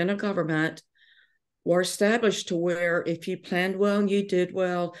principles within a government were established to where if you planned well and you did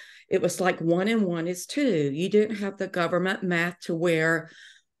well, it was like 1 and 1 is 2. You didn't have the government math to where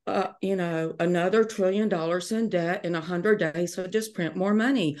another $1 trillion in debt in 100 days, so just print more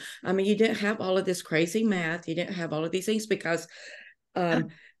money. I mean, you didn't have all of this crazy math. You didn't have all of these things because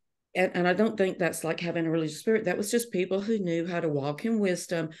and I don't think that's like having a religious spirit. That was just people who knew how to walk in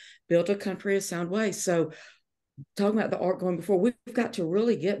wisdom, build a country a sound way. So talking about the ark going before, we've got to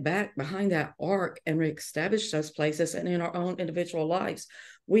really get back behind that ark and reestablish those places. And in our own individual lives,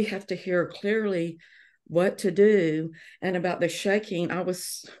 we have to hear clearly what to do. And about the shaking,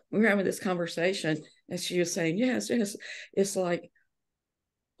 we were having this conversation, and she was saying, yes, it's like,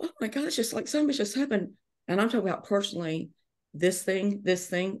 oh my gosh, it's like something just happened. And I'm talking about personally, this thing,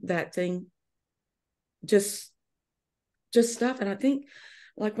 that thing, just stuff. And I think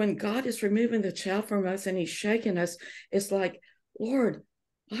like when God is removing the chaff from us and he's shaking us, it's like, Lord,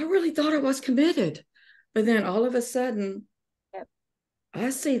 I really thought I was committed. But then all of a sudden, I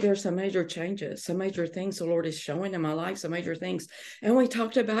see there's some major changes, some major things the Lord is showing in my life, some major things. And we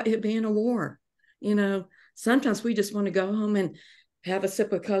talked about it being a war. Sometimes we just want to go home and have a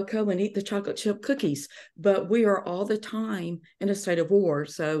sip of cocoa and eat the chocolate chip cookies, but we are all the time in a state of war.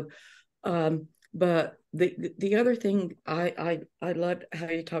 So, but the other thing I loved how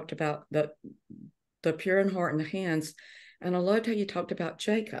you talked about the pure in heart and the hands, and I loved how you talked about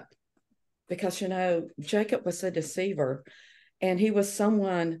Jacob, because Jacob was a deceiver, and he was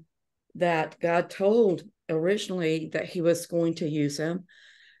someone that God told originally that he was going to use him,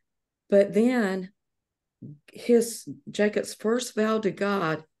 but then Jacob's first vow to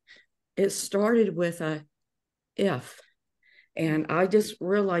God, it started with a if. And I just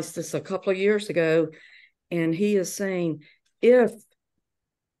realized this a couple of years ago, and he is saying, if,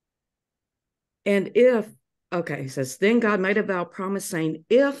 okay, he says, then God made a vow promise saying,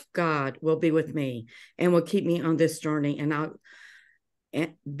 if God will be with me and will keep me on this journey and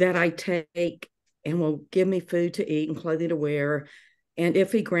that I take and will give me food to eat and clothing to wear, and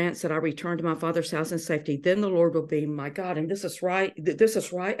if he grants that I return to my father's house in safety, then the Lord will be my God. And this is right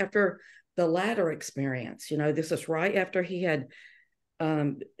after the latter experience. This is right after he had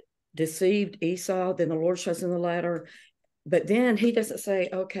deceived Esau. Then the Lord shows him the ladder. But then he doesn't say,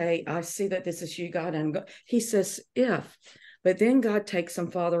 okay, I see that this is you, God. And he says, if. But then God takes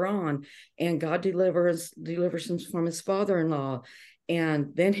him farther on, and God delivers him from his father-in-law.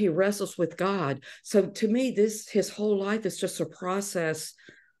 And then he wrestles with God. So to me, his whole life is just a process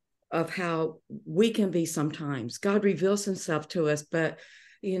of how we can be sometimes. God reveals himself to us, but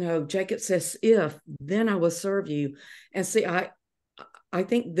Jacob says, if, then I will serve you. And see, I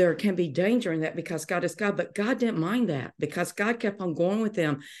think there can be danger in that because God is God, but God didn't mind that because God kept on going with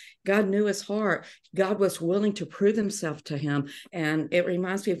him. God knew his heart. God was willing to prove himself to him. And it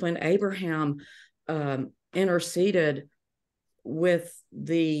reminds me of when Abraham interceded with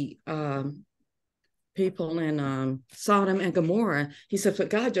the people in Sodom and Gomorrah. He said,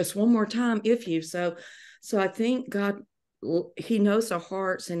 but God, just one more time, if you. So I think God, he knows our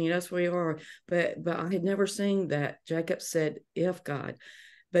hearts and he knows where we are. But I had never seen that Jacob said, if God.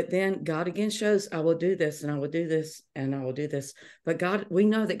 But then God again shows, I will do this and I will do this and I will do this. But God, we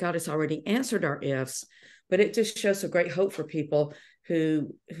know that God has already answered our ifs, but it just shows a great hope for people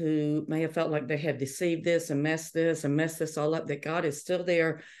who may have felt like they had deceived this and messed this all up, that God is still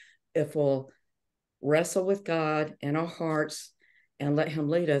there if we'll wrestle with God in our hearts and let him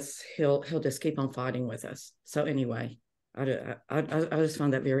lead us. He'll just keep on fighting with us. So anyway, I just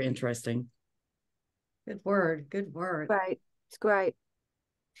found that very interesting. Good word. Great. It's great.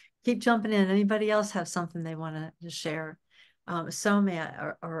 Keep jumping in. Anybody else have something they want to share?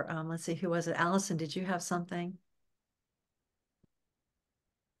 Somia or let's see, who was it? Allison, did you have something?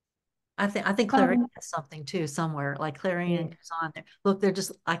 I think Clarion has something too somewhere. Like Clarion is on there. Look,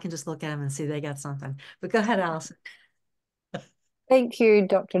 I can just look at them and see they got something. But go ahead, Allison. Thank you,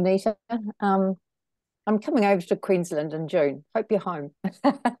 Dr. Anita. I'm coming over to Queensland in June. Hope you're home.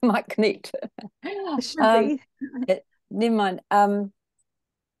 Might connect. Should be. Never mind.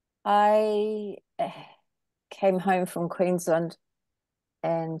 I came home from Queensland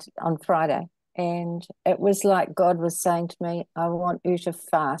and on Friday. And it was like God was saying to me, I want you to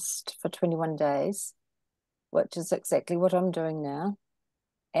fast for 21 days, which is exactly what I'm doing now.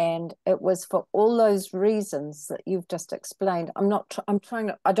 And it was for all those reasons that you've just explained. I'm trying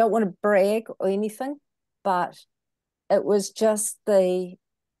to, I don't want to brag or anything, but it was just it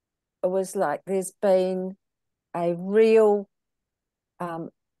was like there's been a real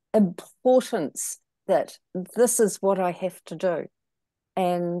importance that this is what I have to do.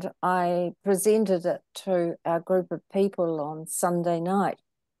 And I presented it to our group of people on Sunday night.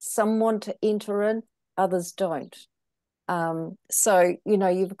 Some want to enter in, others don't. So,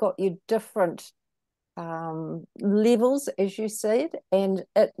 you've got your different levels, as you said, and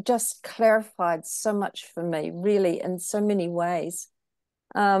it just clarified so much for me, really, in so many ways.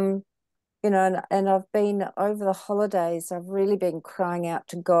 And I've been over the holidays, I've really been crying out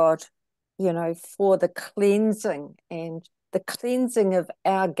to God, for the cleansing and the cleansing of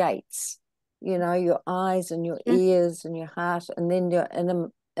our gates, your eyes and your ears and your heart, and then your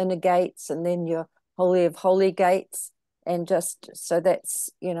inner gates, and then your holy of holy gates. And just so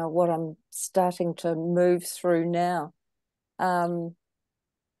that's, what I'm starting to move through now. And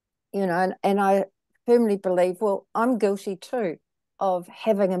I firmly believe, well, I'm guilty too of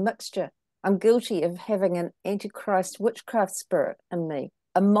having a mixture. I'm guilty of having an antichrist witchcraft spirit in me,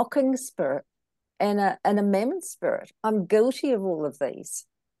 a mocking spirit, and a mammon spirit. I'm guilty of all of these.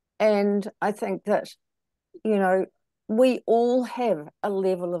 And I think that, we all have a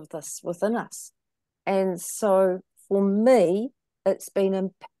level of this within us. And so for me, it's been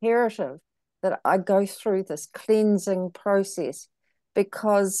imperative that I go through this cleansing process,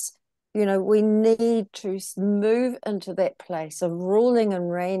 because, we need to move into that place of ruling and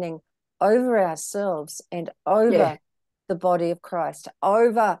reigning over ourselves and over the body of Christ,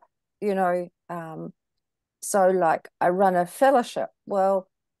 over, so like I run a fellowship. Well,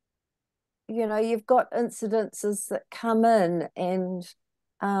 you've got incidences that come in, and,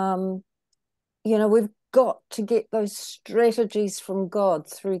 we've got to get those strategies from God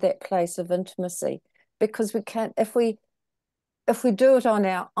through that place of intimacy, because we can't, if we do it on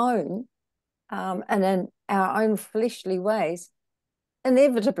our own, and in our own fleshly ways,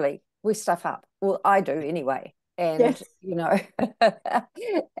 inevitably we stuff up. Well, I do anyway. And,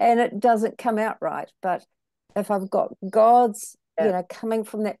 and it doesn't come out right. But if I've got God's, coming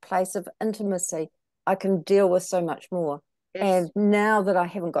from that place of intimacy, I can deal with so much more. And now that I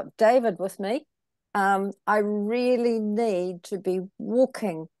haven't got David with me, I really need to be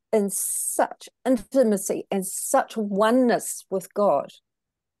walking in such intimacy and such oneness with God,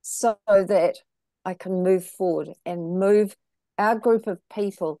 so that I can move forward and move our group of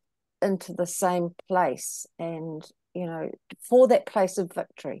people into the same place, and, for that place of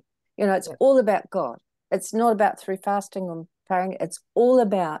victory. It's all about God. It's not about through fasting and praying. It's all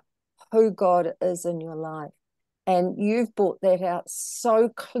about who God is in your life. And you've brought that out so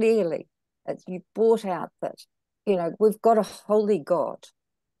clearly. You brought out that, we've got a holy God,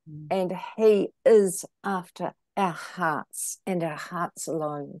 and he is after our hearts and our hearts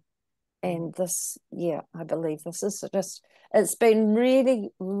alone. And this, I believe this is just, it's been really,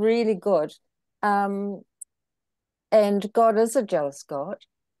 really good. And God is a jealous God,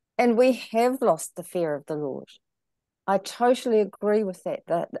 and we have lost the fear of the Lord. I totally agree with that.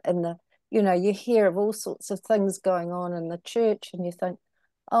 That in the, you hear of all sorts of things going on in the church, and you think,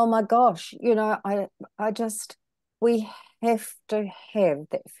 oh my gosh, I just, we have to have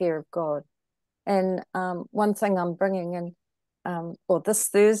that fear of God. And one thing I'm bringing in, or this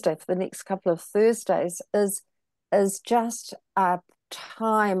Thursday, for the next couple of Thursdays, is just a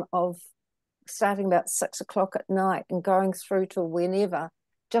time of starting about 6 o'clock at night and going through to whenever,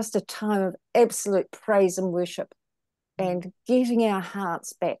 just a time of absolute praise and worship, and getting our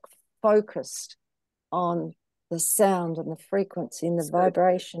hearts back focused on the sound and the frequency and the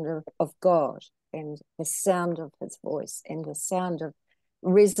vibration of God, and the sound of his voice, and the sound of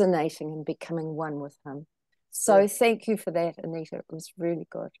resonating and becoming one with him. So thank you for that, Anita. It was really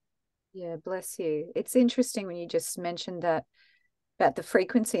good. Yeah, bless you. It's interesting when you just mentioned that, about the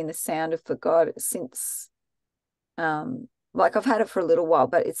frequency and the sound of for God, since like I've had it for a little while,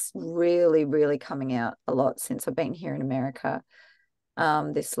 but it's really, really coming out a lot since I've been here in America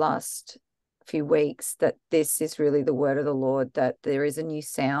this last few weeks, that this is really the word of the Lord, that there is a new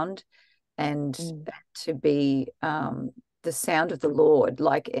sound, and to be the sound of the Lord,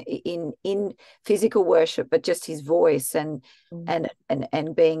 like in physical worship, but just his voice, and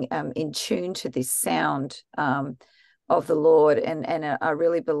being in tune to this sound of the Lord. And I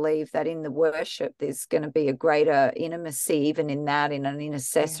really believe that in the worship there's going to be a greater intimacy, even in that, in an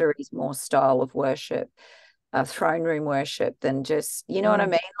intercessory more style of worship. throne room worship than just, you know what I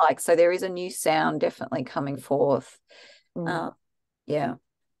mean? Like, so there is a new sound definitely coming forth. Yeah.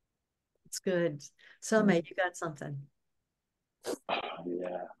 It's good. So, mate, you got something.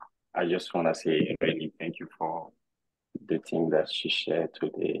 Yeah, I just want to say really thank you for the thing that she shared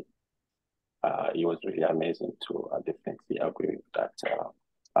today. It was really amazing too. I definitely agree with that.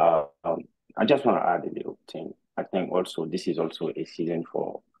 I just want to add a little thing. I think also this is also a season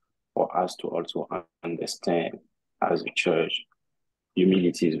for us to also understand as a church.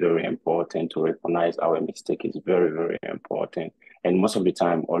 Humility is very important. To recognize our mistake is very, very important. And most of the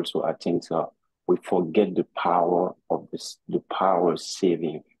time, also, I think we forget the power of this, the power of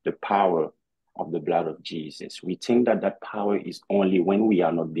saving, the power of the blood of Jesus. We think that that power is only when we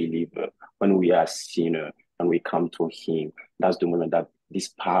are not believer, when we are sinner, and we come to Him. That's the moment that this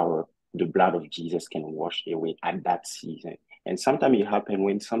power, the blood of Jesus, can wash away at that season. And sometimes it happens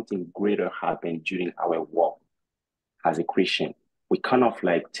when something greater happens during our walk as a Christian. We kind of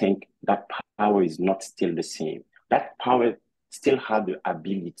like think that power is not still the same. That power still has the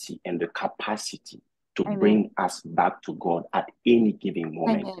ability and the capacity to bring us back to God at any given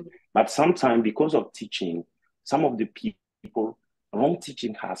moment. But sometimes because of teaching, some of the people, wrong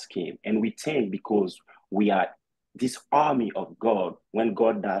teaching has came, and we think because we are this army of God, when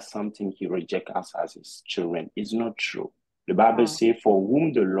God does something, He rejects us as His children. It's not true. The Bible says, for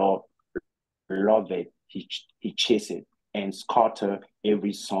whom the Lord loveth, he chaseth and scatter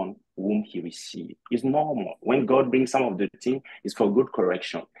every son whom He received. It's normal. When God brings some of the things, it's for good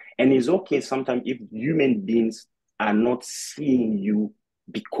correction. And it's okay sometimes if human beings are not seeing you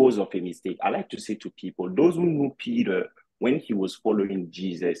because of a mistake. I like to say to people, those who knew Peter when he was following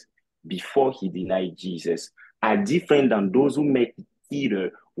Jesus, before he denied Jesus, are different than those who met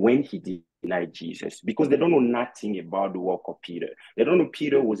Peter when he denied Jesus, because they don't know nothing about the work of Peter. They don't know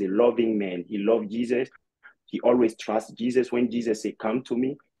Peter was a loving man. He loved Jesus. He always trusts Jesus. When Jesus said, come to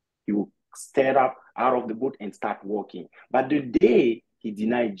me, he will stand up out of the boat and start walking. But the day he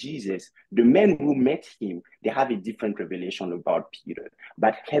denied Jesus, the men who met him, they have a different revelation about Peter.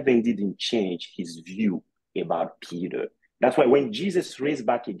 But heaven didn't change his view about Peter. That's why when Jesus raised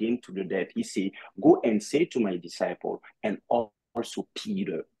back again to the dead, he said, go and say to my disciple and also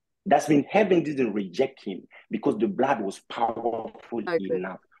Peter. That's when heaven didn't reject him, because the blood was powerful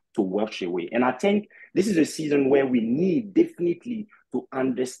enough to wash away. And I think this is a season where we need definitely to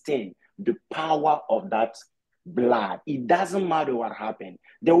understand the power of that blood. It doesn't matter what happened.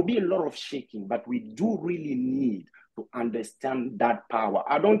 There will be a lot of shaking, but we do really need to understand that power.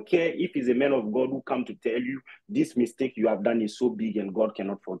 I don't care if it's a man of God who come to tell you this mistake you have done is so big and God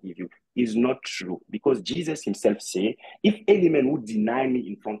cannot forgive you. It's not true, because Jesus himself said, if any man would deny me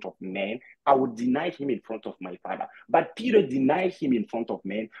in front of men, I would deny him in front of my Father. But Peter denied him in front of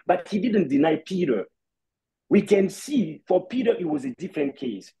men, but he didn't deny Peter. We can see for Peter, it was a different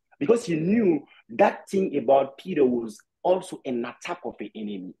case, because he knew that thing about Peter was also an attack of the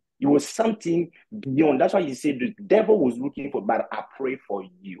enemy. It was something beyond. That's why he said the devil was looking for, but I pray for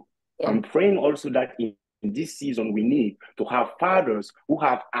you. Yeah. I'm praying also that in this season, we need to have fathers who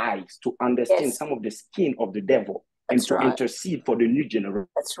have eyes to understand some of the skin of the devil. That's and to intercede for the new generation.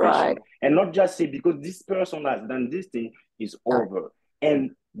 That's right. And not just say, because this person has done this thing, is over.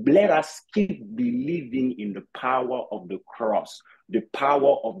 And let us keep believing in the power of the cross, the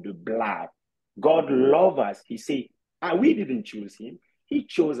power of the blood. God loves us. He said, we didn't choose him. He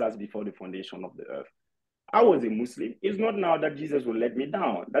chose us before the foundation of the earth. I was a Muslim. It's not now that Jesus will let me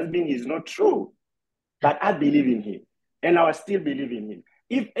down. That means it's not true. But I believe in him, and I will still believe in him.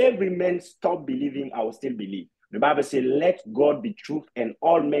 If every man stop believing, I will still believe. The Bible says, let God be truth and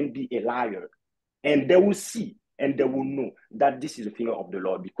all men be a liar. And they will see and they will know that this is the finger of the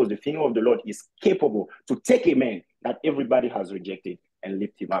Lord, because the finger of the Lord is capable to take a man that everybody has rejected and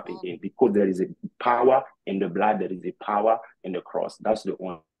lift him up again, because there is a power in the blood, there is a power in the cross. That's the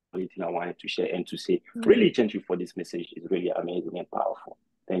only thing I wanted to share and to say. Really thank you for this message. It's really amazing and powerful.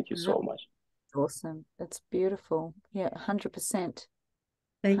 Thank you so much. Awesome. That's beautiful. Yeah, 100%.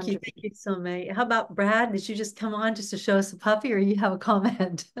 Thank you. Thank you so much. How about Brad? Did you just come on just to show us a puppy, or you have a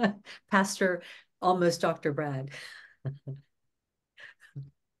comment? Pastor, almost Dr. Brad.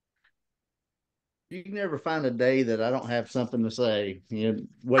 You can never find a day that I don't have something to say. You know,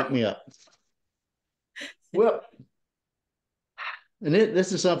 wake me up. Well, and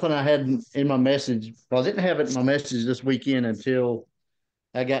this is something I had in my message. Well, I didn't have it in my message this weekend until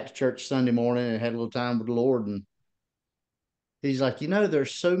I got to church Sunday morning and had a little time with the Lord. And he's like,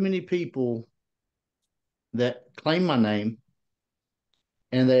 there's so many people that claim my name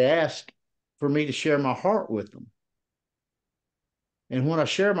and they ask for me to share my heart with them. And when I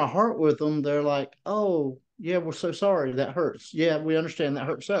share my heart with them, they're like, oh, Yeah, we're so sorry. That hurts. Yeah, we understand that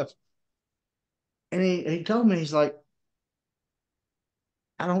hurts us. And he told me, he's like,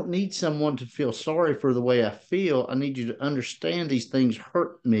 I don't need someone to feel sorry for the way I feel. I need you to understand these things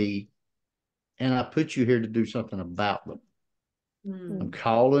hurt me, and I put you here to do something about them. I'm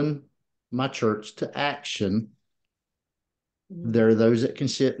calling my church to action. There are those that can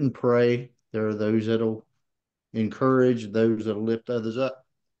sit and pray. There are those that'll encourage, those that'll lift others up.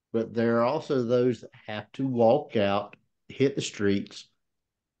 But there are also those that have to walk out, hit the streets,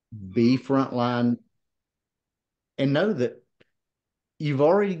 be frontline, and know that you've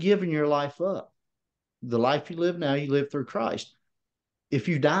already given your life up. The life you live now, you live through Christ. If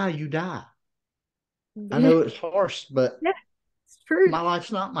you die, you die. I know it's harsh, but yeah, it's true. My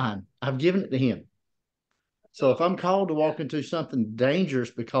life's not mine. I've given it to him. So if I'm called to walk into something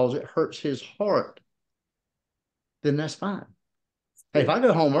dangerous because it hurts his heart, then that's fine. Hey, if I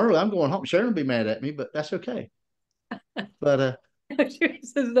go home early, I'm going home. Sharon will be mad at me, but that's okay. But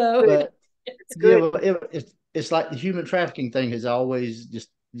It's as though but It's yeah, good. it's like the human trafficking thing has always just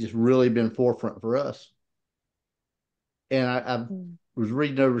really been forefront for us. And I was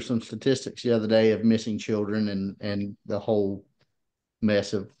reading over some statistics the other day of missing children and the whole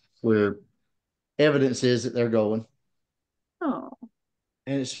mess of where evidence is that they're going. Oh,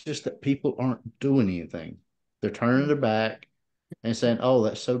 And it's just that people aren't doing anything. They're turning their back and saying, oh,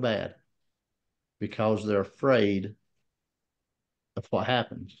 that's so bad, because they're afraid of what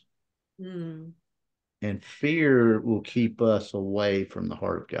happens. And fear will keep us away from the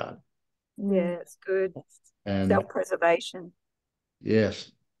heart of God. yeah, it's good. And Self-preservation.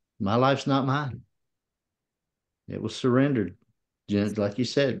 yes, my life's not mine. It was surrendered. Like you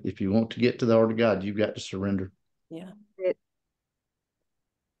said, if you want to get to the heart of God, you've got to surrender. Yeah. It,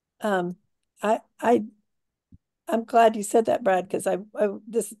 I'm glad you said that, Brad, because I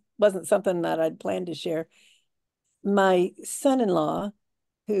this wasn't something that I'd planned to share. My son-in-law,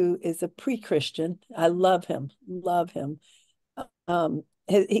 who is a pre-Christian, I love him.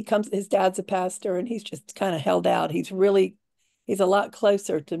 His dad's a pastor, and he's just kind of held out. He's a lot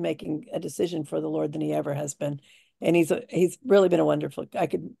closer to making a decision for the Lord than he ever has been. And he's really been a wonderful, I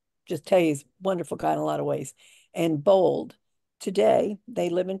could just tell you, he's a wonderful guy in a lot of ways, and bold. Today, they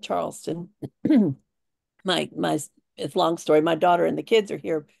live in Charleston. It's a long story. My daughter and the kids are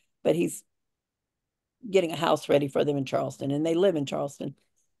here, but he's getting a house ready for them in Charleston, and they live in Charleston.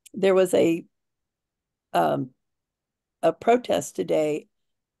 There was a protest today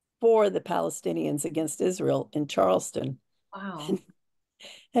for the Palestinians against Israel in Charleston. Wow.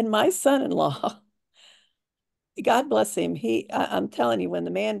 And my son-in-law, God bless him, I'm telling you, when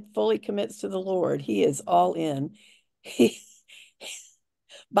the man fully commits to the Lord, he is all in. He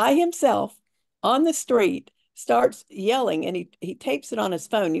by himself on the street starts yelling, and he tapes it on his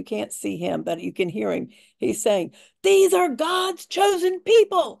phone. You can't see him, but you can hear him. He's saying, "These are God's chosen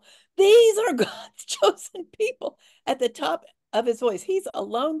people. These are God's chosen people," at the top of his voice. He's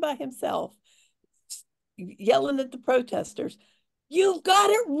alone by himself, yelling at the protesters, "You've got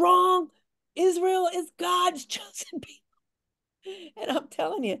it wrong. Israel is God's chosen people." And I'm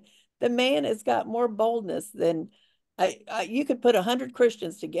telling you, the man has got more boldness than you could put 100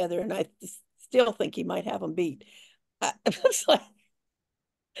 Christians together, and I still think he might have them beat.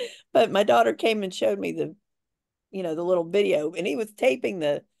 But my daughter came and showed me the little video, and he was taping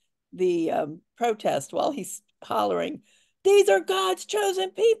the protest while he's hollering, "These are God's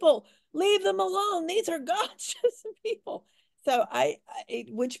chosen people. Leave them alone. These are God's chosen people." So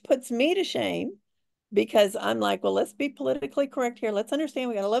which puts me to shame, because I'm like, well, let's be politically correct here. Let's understand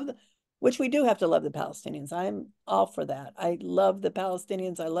we got to love which we do have to love the Palestinians. I'm all for that. I love the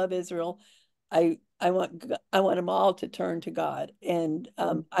Palestinians. I love Israel. I want them all to turn to God. And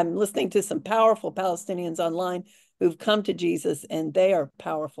I'm listening to some powerful Palestinians online who've come to Jesus, and they are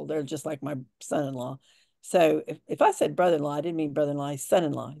powerful. They're just like my son-in-law. So if I said brother-in-law, I didn't mean brother-in-law,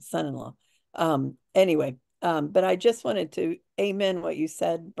 son-in-law. Anyway, but I just wanted to amen what you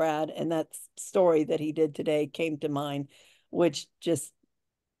said, Brad, and that story that he did today came to mind, which just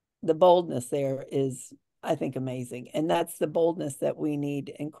the boldness there is, I think, amazing. And that's the boldness that we need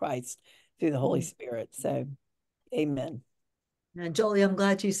in Christ through the Holy Spirit. So amen. And Jolie, I'm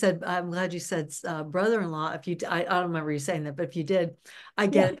glad you said brother-in-law. I don't remember you saying that, but if you did, I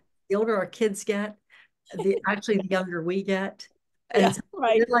get it. The older our kids get, the younger we get. And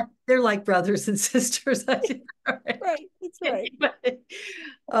right. They're like brothers and sisters. I think, right. That's right.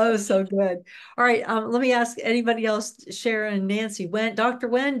 Oh, so good. All right. Let me ask anybody else, Sharon, Nancy, Dr.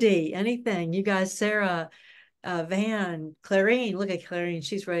 Wendy, anything, you guys, Sarah, Van, Clarine, look at Clarine.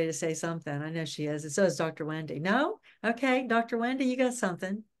 She's ready to say something. I know she is. And so is Dr. Wendy. No? Okay. Dr. Wendy, you got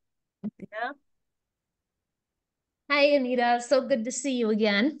something. Yeah. Hi, Anita. So good to see you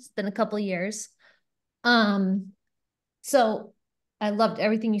again. It's been a couple of years. Um, so I loved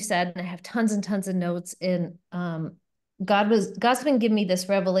everything you said, and I have tons and tons of notes. And God's been giving me this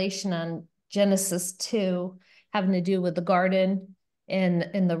revelation on Genesis 2, having to do with the garden and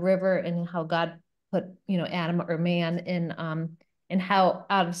in the river, and how God put, Adam or man in, and how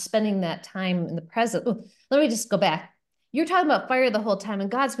out of spending that time in the present. Ooh, let me just go back. You're talking about fire the whole time, and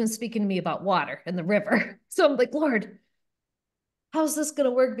God's been speaking to me about water and the river. So I'm like, Lord, how's this going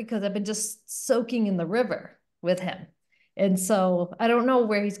to work? Because I've been just soaking in the river with him. And so I don't know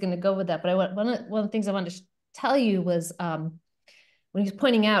where he's going to go with that. But one of the things I wanted to tell you was when he was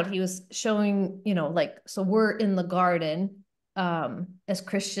pointing out, he was showing, so we're in the garden as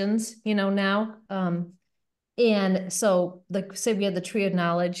Christians, now. And so, like, say we had the tree of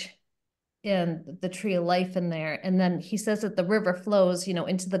knowledge and the tree of life in there. And then he says that the river flows,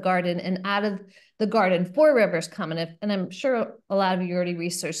 into the garden, and out of the garden, 4 rivers come. And I'm sure a lot of you already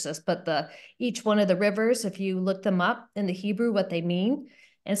researched this, but each one of the rivers, if you look them up in the Hebrew, what they mean.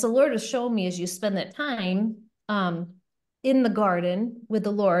 And so Lord has shown me as you spend that time in the garden with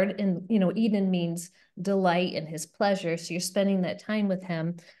the Lord, and, Eden means delight and his pleasure. So you're spending that time with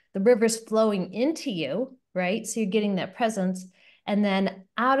him. The river's flowing into you, right? So you're getting that presence. And then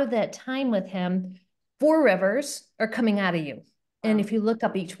out of that time with him, 4 rivers are coming out of you. And if you look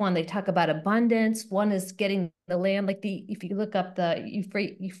up each one, they talk about abundance. One is getting the land, like if you look up the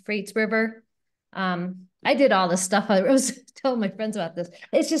Euphrates River. I did all this stuff. I was telling my friends about this.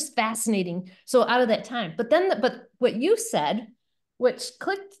 It's just fascinating. So out of that time, but what you said, which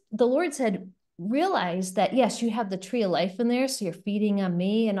clicked, the Lord said, realize that, yes, you have the tree of life in there. So you're feeding on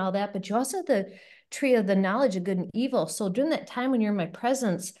me and all that, but you also have the tree of the knowledge of good and evil. So during that time when you're in my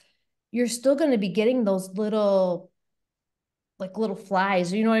presence, you're still going to be getting those little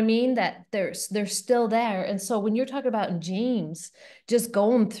flies, you know what I mean? That they're still there. And so when you're talking about in James, just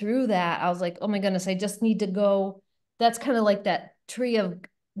going through that, I was like, oh my goodness, I just need to go. That's kind of like that tree of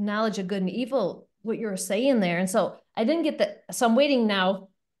knowledge of good and evil, what you were saying there. And so I didn't get that. So I'm waiting now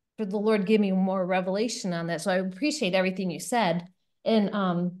for the Lord to give me more revelation on that. So I appreciate everything you said. And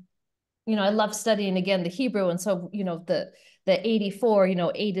I love studying again the Hebrew. And so, the 84,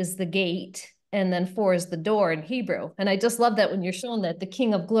 8 is the gate, and then 4 is the door in Hebrew. And I just love that when you're showing that the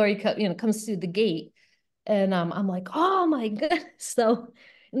King of Glory comes through the gate. And I'm like, oh my goodness. So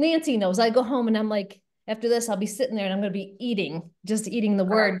Nancy knows. I go home and I'm like, after this, I'll be sitting there and I'm going to be just eating the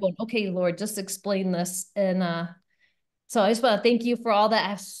word, going, okay, Lord, just explain this. And so I just want to thank you for all that. I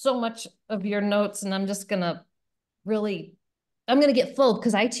have so much of your notes, and I'm just going to I'm going to get full,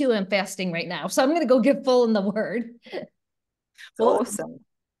 because I too am fasting right now. So I'm going to go get full in the word. Well, Awesome.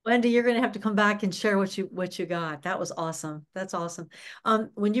 Wendy, you're going to have to come back and share what you got. That was awesome. That's awesome.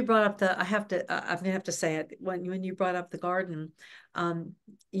 When you brought up I'm going to have to say it. When you brought up the garden, I've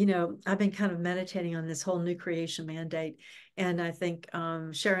been kind of meditating on this whole new creation mandate. And I think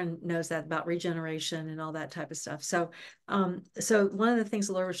Sharon knows that about regeneration and all that type of stuff. So one of the things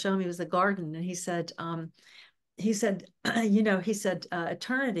the Lord was showing me was the garden. And he said,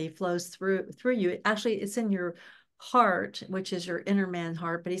 eternity flows through you. Actually, it's in your heart, which is your inner man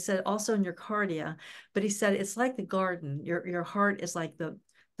heart, but he said also in your cardia. But he said it's like the garden. Your heart is like the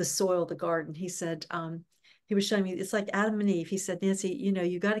soil, the garden. He said he was showing me it's like Adam and Eve. He said, Nancy,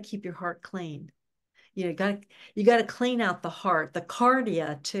 you got to keep your heart clean. You got to clean out the heart, the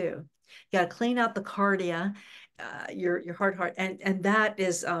cardia too. You got to clean out the cardia, your heart, and that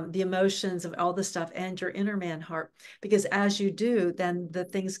is the emotions of all the stuff, and your inner man heart. Because as you do, then the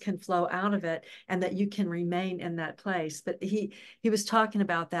things can flow out of it, and that you can remain in that place. But he was talking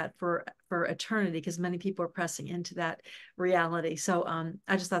about that for eternity, because many people are pressing into that reality. So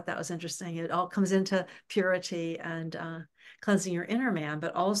I just thought that was interesting. It all comes into purity and cleansing your inner man,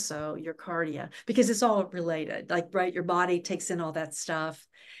 but also your cardia, because it's all related. Like, right, your body takes in all that stuff,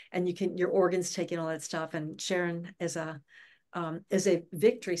 and your organs take in all that stuff. And Sharon is a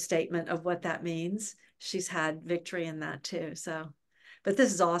victory statement of what that means. She's had victory in that too. So, but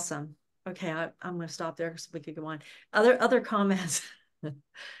this is awesome. Okay, I'm going to stop there so we could go on. Other comments.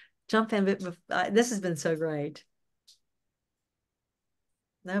 Jump in, but this has been so great.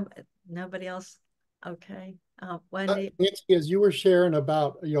 Nobody else? Okay. Wendy. Nancy, as you were sharing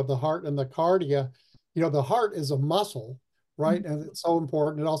about, the heart and the cardia, the heart is a muscle, right? And it's so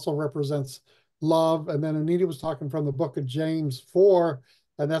important. It also represents love. And then Anita was talking from the book of James 4,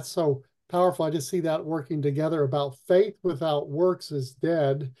 and that's so powerful. I just see that working together about faith without works is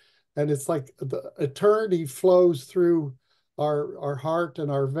dead. And it's like the eternity flows through our heart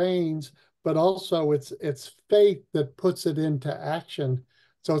and our veins, but also it's faith that puts it into action.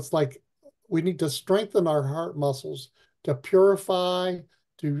 So it's like we need to strengthen our heart muscles to purify,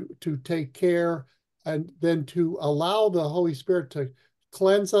 to take care, and then to allow the Holy Spirit to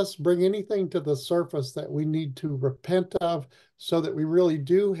cleanse us, bring anything to the surface that we need to repent of, so that we really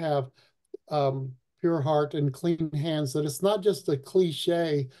do have pure heart and clean hands, that it's not just a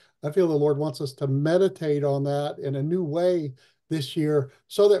cliche. I feel the Lord wants us to meditate on that in a new way this year,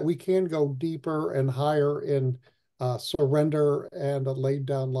 so that we can go deeper and higher in surrender and a laid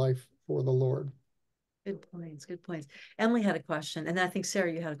down life for the Lord. Good points. Good points. Emily had a question, and I think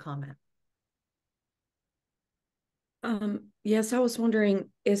Sarah, you had a comment. Yes, I was wondering,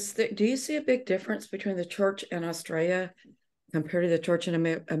 do you see a big difference between the church in Australia compared to the church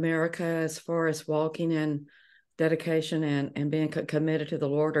in America as far as walking in dedication and being committed to the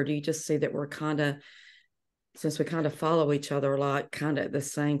Lord? Or do you just see that we're since we kind of follow each other a lot, kind of at the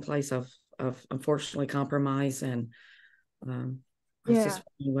same place of unfortunately compromise? And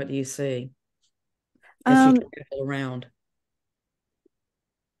what do you see as you travel around?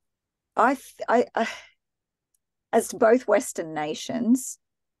 I as to both Western nations,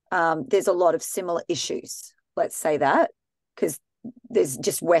 there's a lot of similar issues. Let's say that, because there's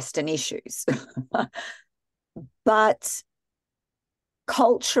just Western issues. But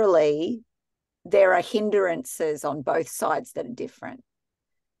culturally, there are hindrances on both sides that are different.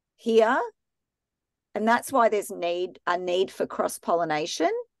 Here, and that's why there's a need for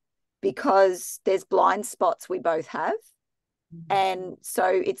cross-pollination, because there's blind spots we both have. And so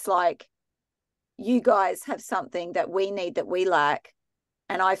it's like, you guys have something that we need, that we lack.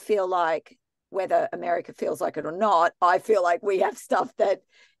 And I feel like, whether America feels like it or not, I feel like we have stuff that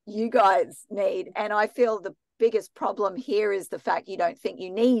you guys need. And I feel the biggest problem here is the fact you don't think you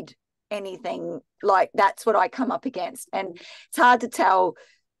need anything. Like, that's what I come up against. And it's hard to tell.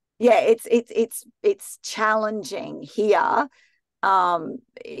 Yeah, it's challenging here.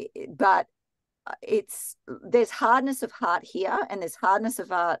 But there's hardness of heart here, and there's hardness of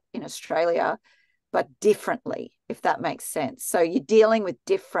heart in Australia, but differently, if that makes sense. So you're dealing with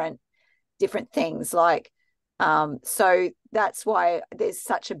different things. Like, so that's why there's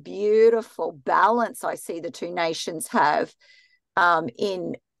such a beautiful balance I see the two nations have,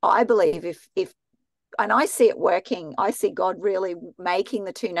 in, I believe, if and I see it working. I see God really making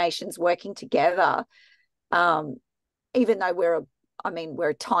the two nations working together, even though we're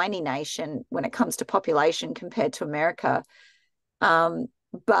a tiny nation when it comes to population compared to America.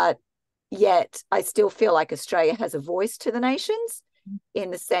 But yet I still feel like Australia has a voice to the nations,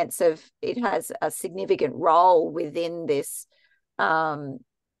 in the sense of it has a significant role within this plan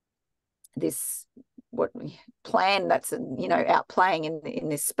that's outplaying in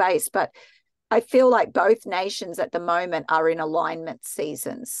this space. But I feel like both nations at the moment are in alignment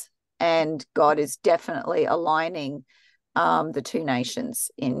seasons, and God is definitely aligning the two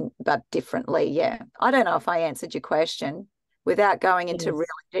nations but differently. Yeah, I don't know if I answered your question without going into really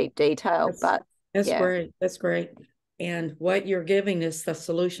deep detail, that's great. That's great. And what you're giving is the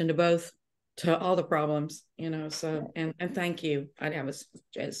solution to all the problems, so, and thank you. I was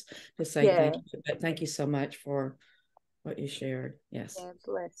just to say thank you, but thank you so much for what you shared. Yes. Yeah,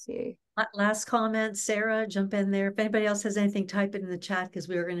 bless you. Last comment, Sarah, jump in there. If anybody else has anything, type it in the chat, because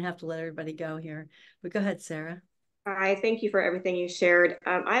we are going to have to let everybody go here. But go ahead, Sarah. Hi, thank you for everything you shared.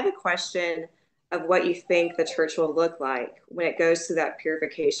 I have a question of what you think the church will look like when it goes through that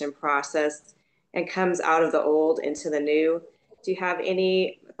purification process and comes out of the old into the new. Do you have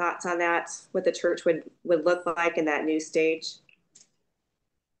any thoughts on that, what the church would look like in that new stage?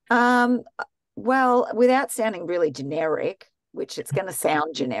 Well, without sounding really generic, which it's going to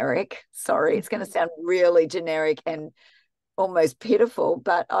sound generic, sorry, it's going to sound really generic and almost pitiful,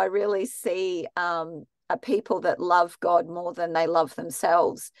 but I really see a people that love God more than they love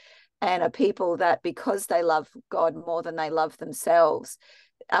themselves, and a people that, because they love God more than they love themselves,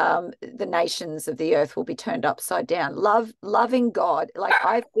 the nations of the earth will be turned upside down. Loving God, like,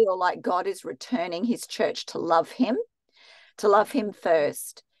 I feel like God is returning his church to love him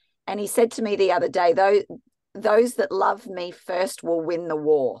first. And he said to me the other day, those that love me first will win the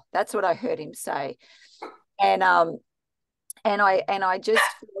war. That's what I heard him say. And I just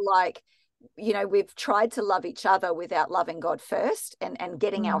feel like, we've tried to love each other without loving God first, and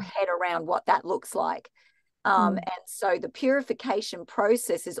getting our head around what that looks like. And so the purification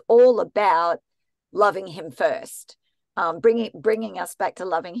process is all about loving him first. bringing us back to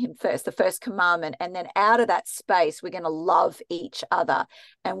loving him first, the first commandment. And then out of that space, we're going to love each other.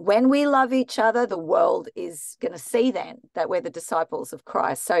 And when we love each other, the world is going to see then that we're the disciples of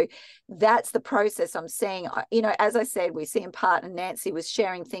Christ. So that's the process I'm seeing. You know, as I said, we see in part, and Nancy was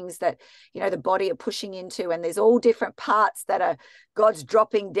sharing things that, you know, the body are pushing into, and there's all different parts that are God's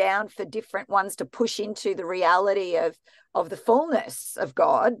dropping down for different ones to push into the reality of the fullness of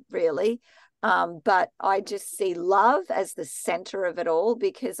God, really. But I just see love as the center of it all,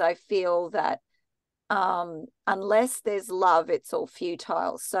 because I feel that unless there's love, it's all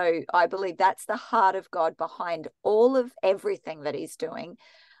futile. So I believe that's the heart of God behind all of everything that he's doing,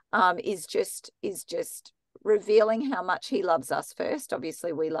 is just revealing how much he loves us first.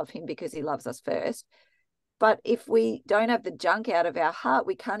 Obviously, we love him because he loves us first. But if we don't have the junk out of our heart,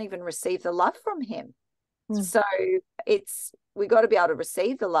 we can't even receive the love from him. So we got to be able to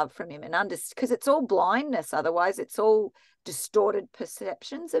receive the love from him and understand, because it's all blindness. Otherwise, it's all distorted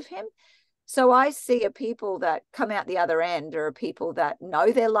perceptions of him. So I see a people that come out the other end are people that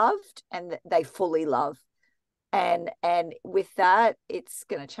know they're loved and they fully love. And with that, it's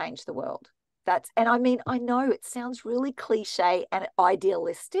going to change the world. And I mean, I know it sounds really cliche and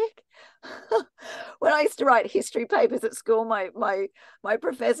idealistic. When I used to write history papers at school, my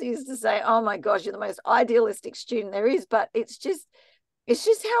professor used to say, "Oh my gosh, you're the most idealistic student there is." But it's just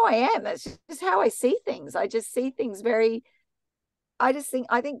how I am. It's just how I see things. I just see things I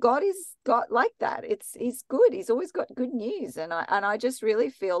think God is God like that. He's good. He's always got good news. And I just really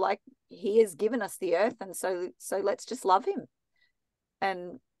feel like he has given us the earth. And so let's just love him.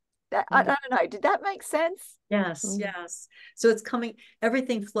 And that, I don't know. Did that make sense? Yes, yes. So it's coming,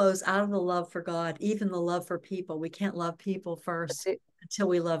 everything flows out of the love for God, even the love for people. We can't love people first until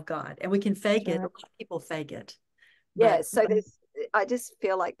we love God. And we can fake it. A lot of people fake it. Yeah, so I just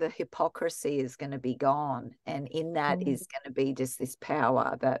feel like the hypocrisy is going to be gone. And in that is going to be just this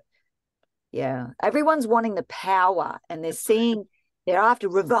power that, everyone's wanting the power, and they're after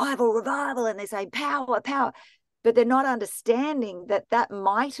revival, and they're saying power. But they're not understanding that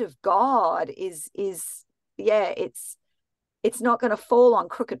might of God is it's not going to fall on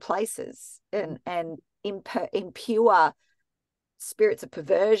crooked places and impure spirits of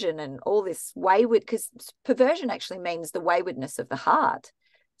perversion and all this wayward, because perversion actually means the waywardness of the heart.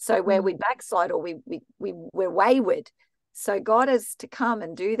 So where we backslide or we're wayward. So God has to come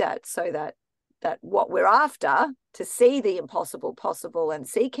and do that, so that what we're after, to see the impossible possible and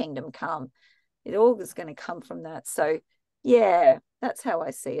see kingdom come, it all is going to come from that. So that's how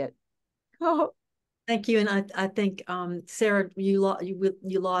I see it. Thank you. And I think, Sarah, you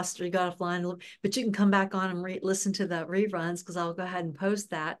lost or you got offline, but you can come back on and listen to the reruns, because I'll go ahead and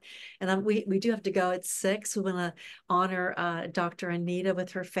post that. And we do have to go at 6. We want to honor Dr. Anita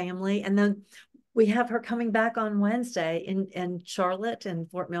with her family. And then we have her coming back on Wednesday in Charlotte and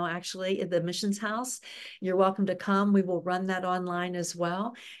Fort Mill, actually, at the Missions House. You're welcome to come. We will run that online as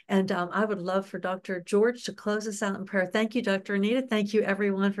well. And I would love for Dr. George to close us out in prayer. Thank you, Dr. Anita. Thank you,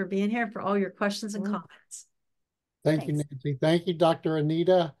 everyone, for being here, for all your questions and comments. Thank you, Nancy. Thank you, Dr.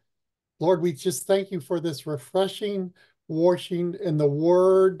 Anita. Lord, we just thank you for this refreshing washing in the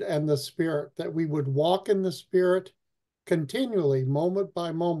Word and the Spirit, that we would walk in the Spirit continually, moment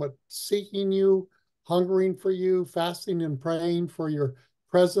by moment, seeking you, hungering for you, fasting and praying for your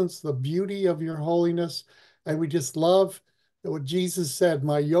presence, the beauty of your holiness. And we just love what Jesus said,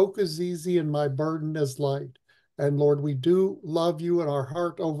 my yoke is easy and my burden is light. And Lord, we do love you, and our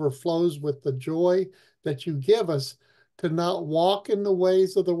heart overflows with the joy that you give us to not walk in the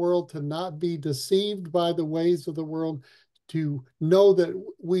ways of the world, to not be deceived by the ways of the world, to know that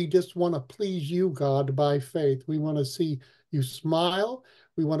we just want to please you, God, by faith. We want to see you smile.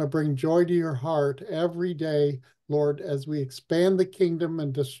 We want to bring joy to your heart every day, Lord, as we expand the kingdom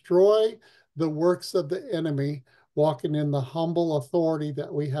and destroy the works of the enemy, walking in the humble authority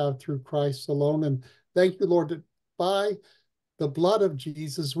that we have through Christ alone. And thank you, Lord, that by the blood of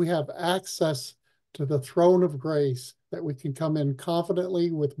Jesus, we have access to the throne of grace, that we can come in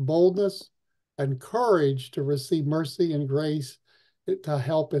confidently with boldness and courage to receive mercy and grace to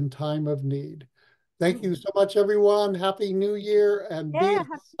help in time of need. Thank you so much, everyone. Happy New Year, and be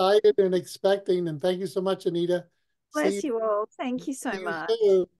excited and expecting. And thank you so much, Anita. Bless you all. Thank you so much. Soon.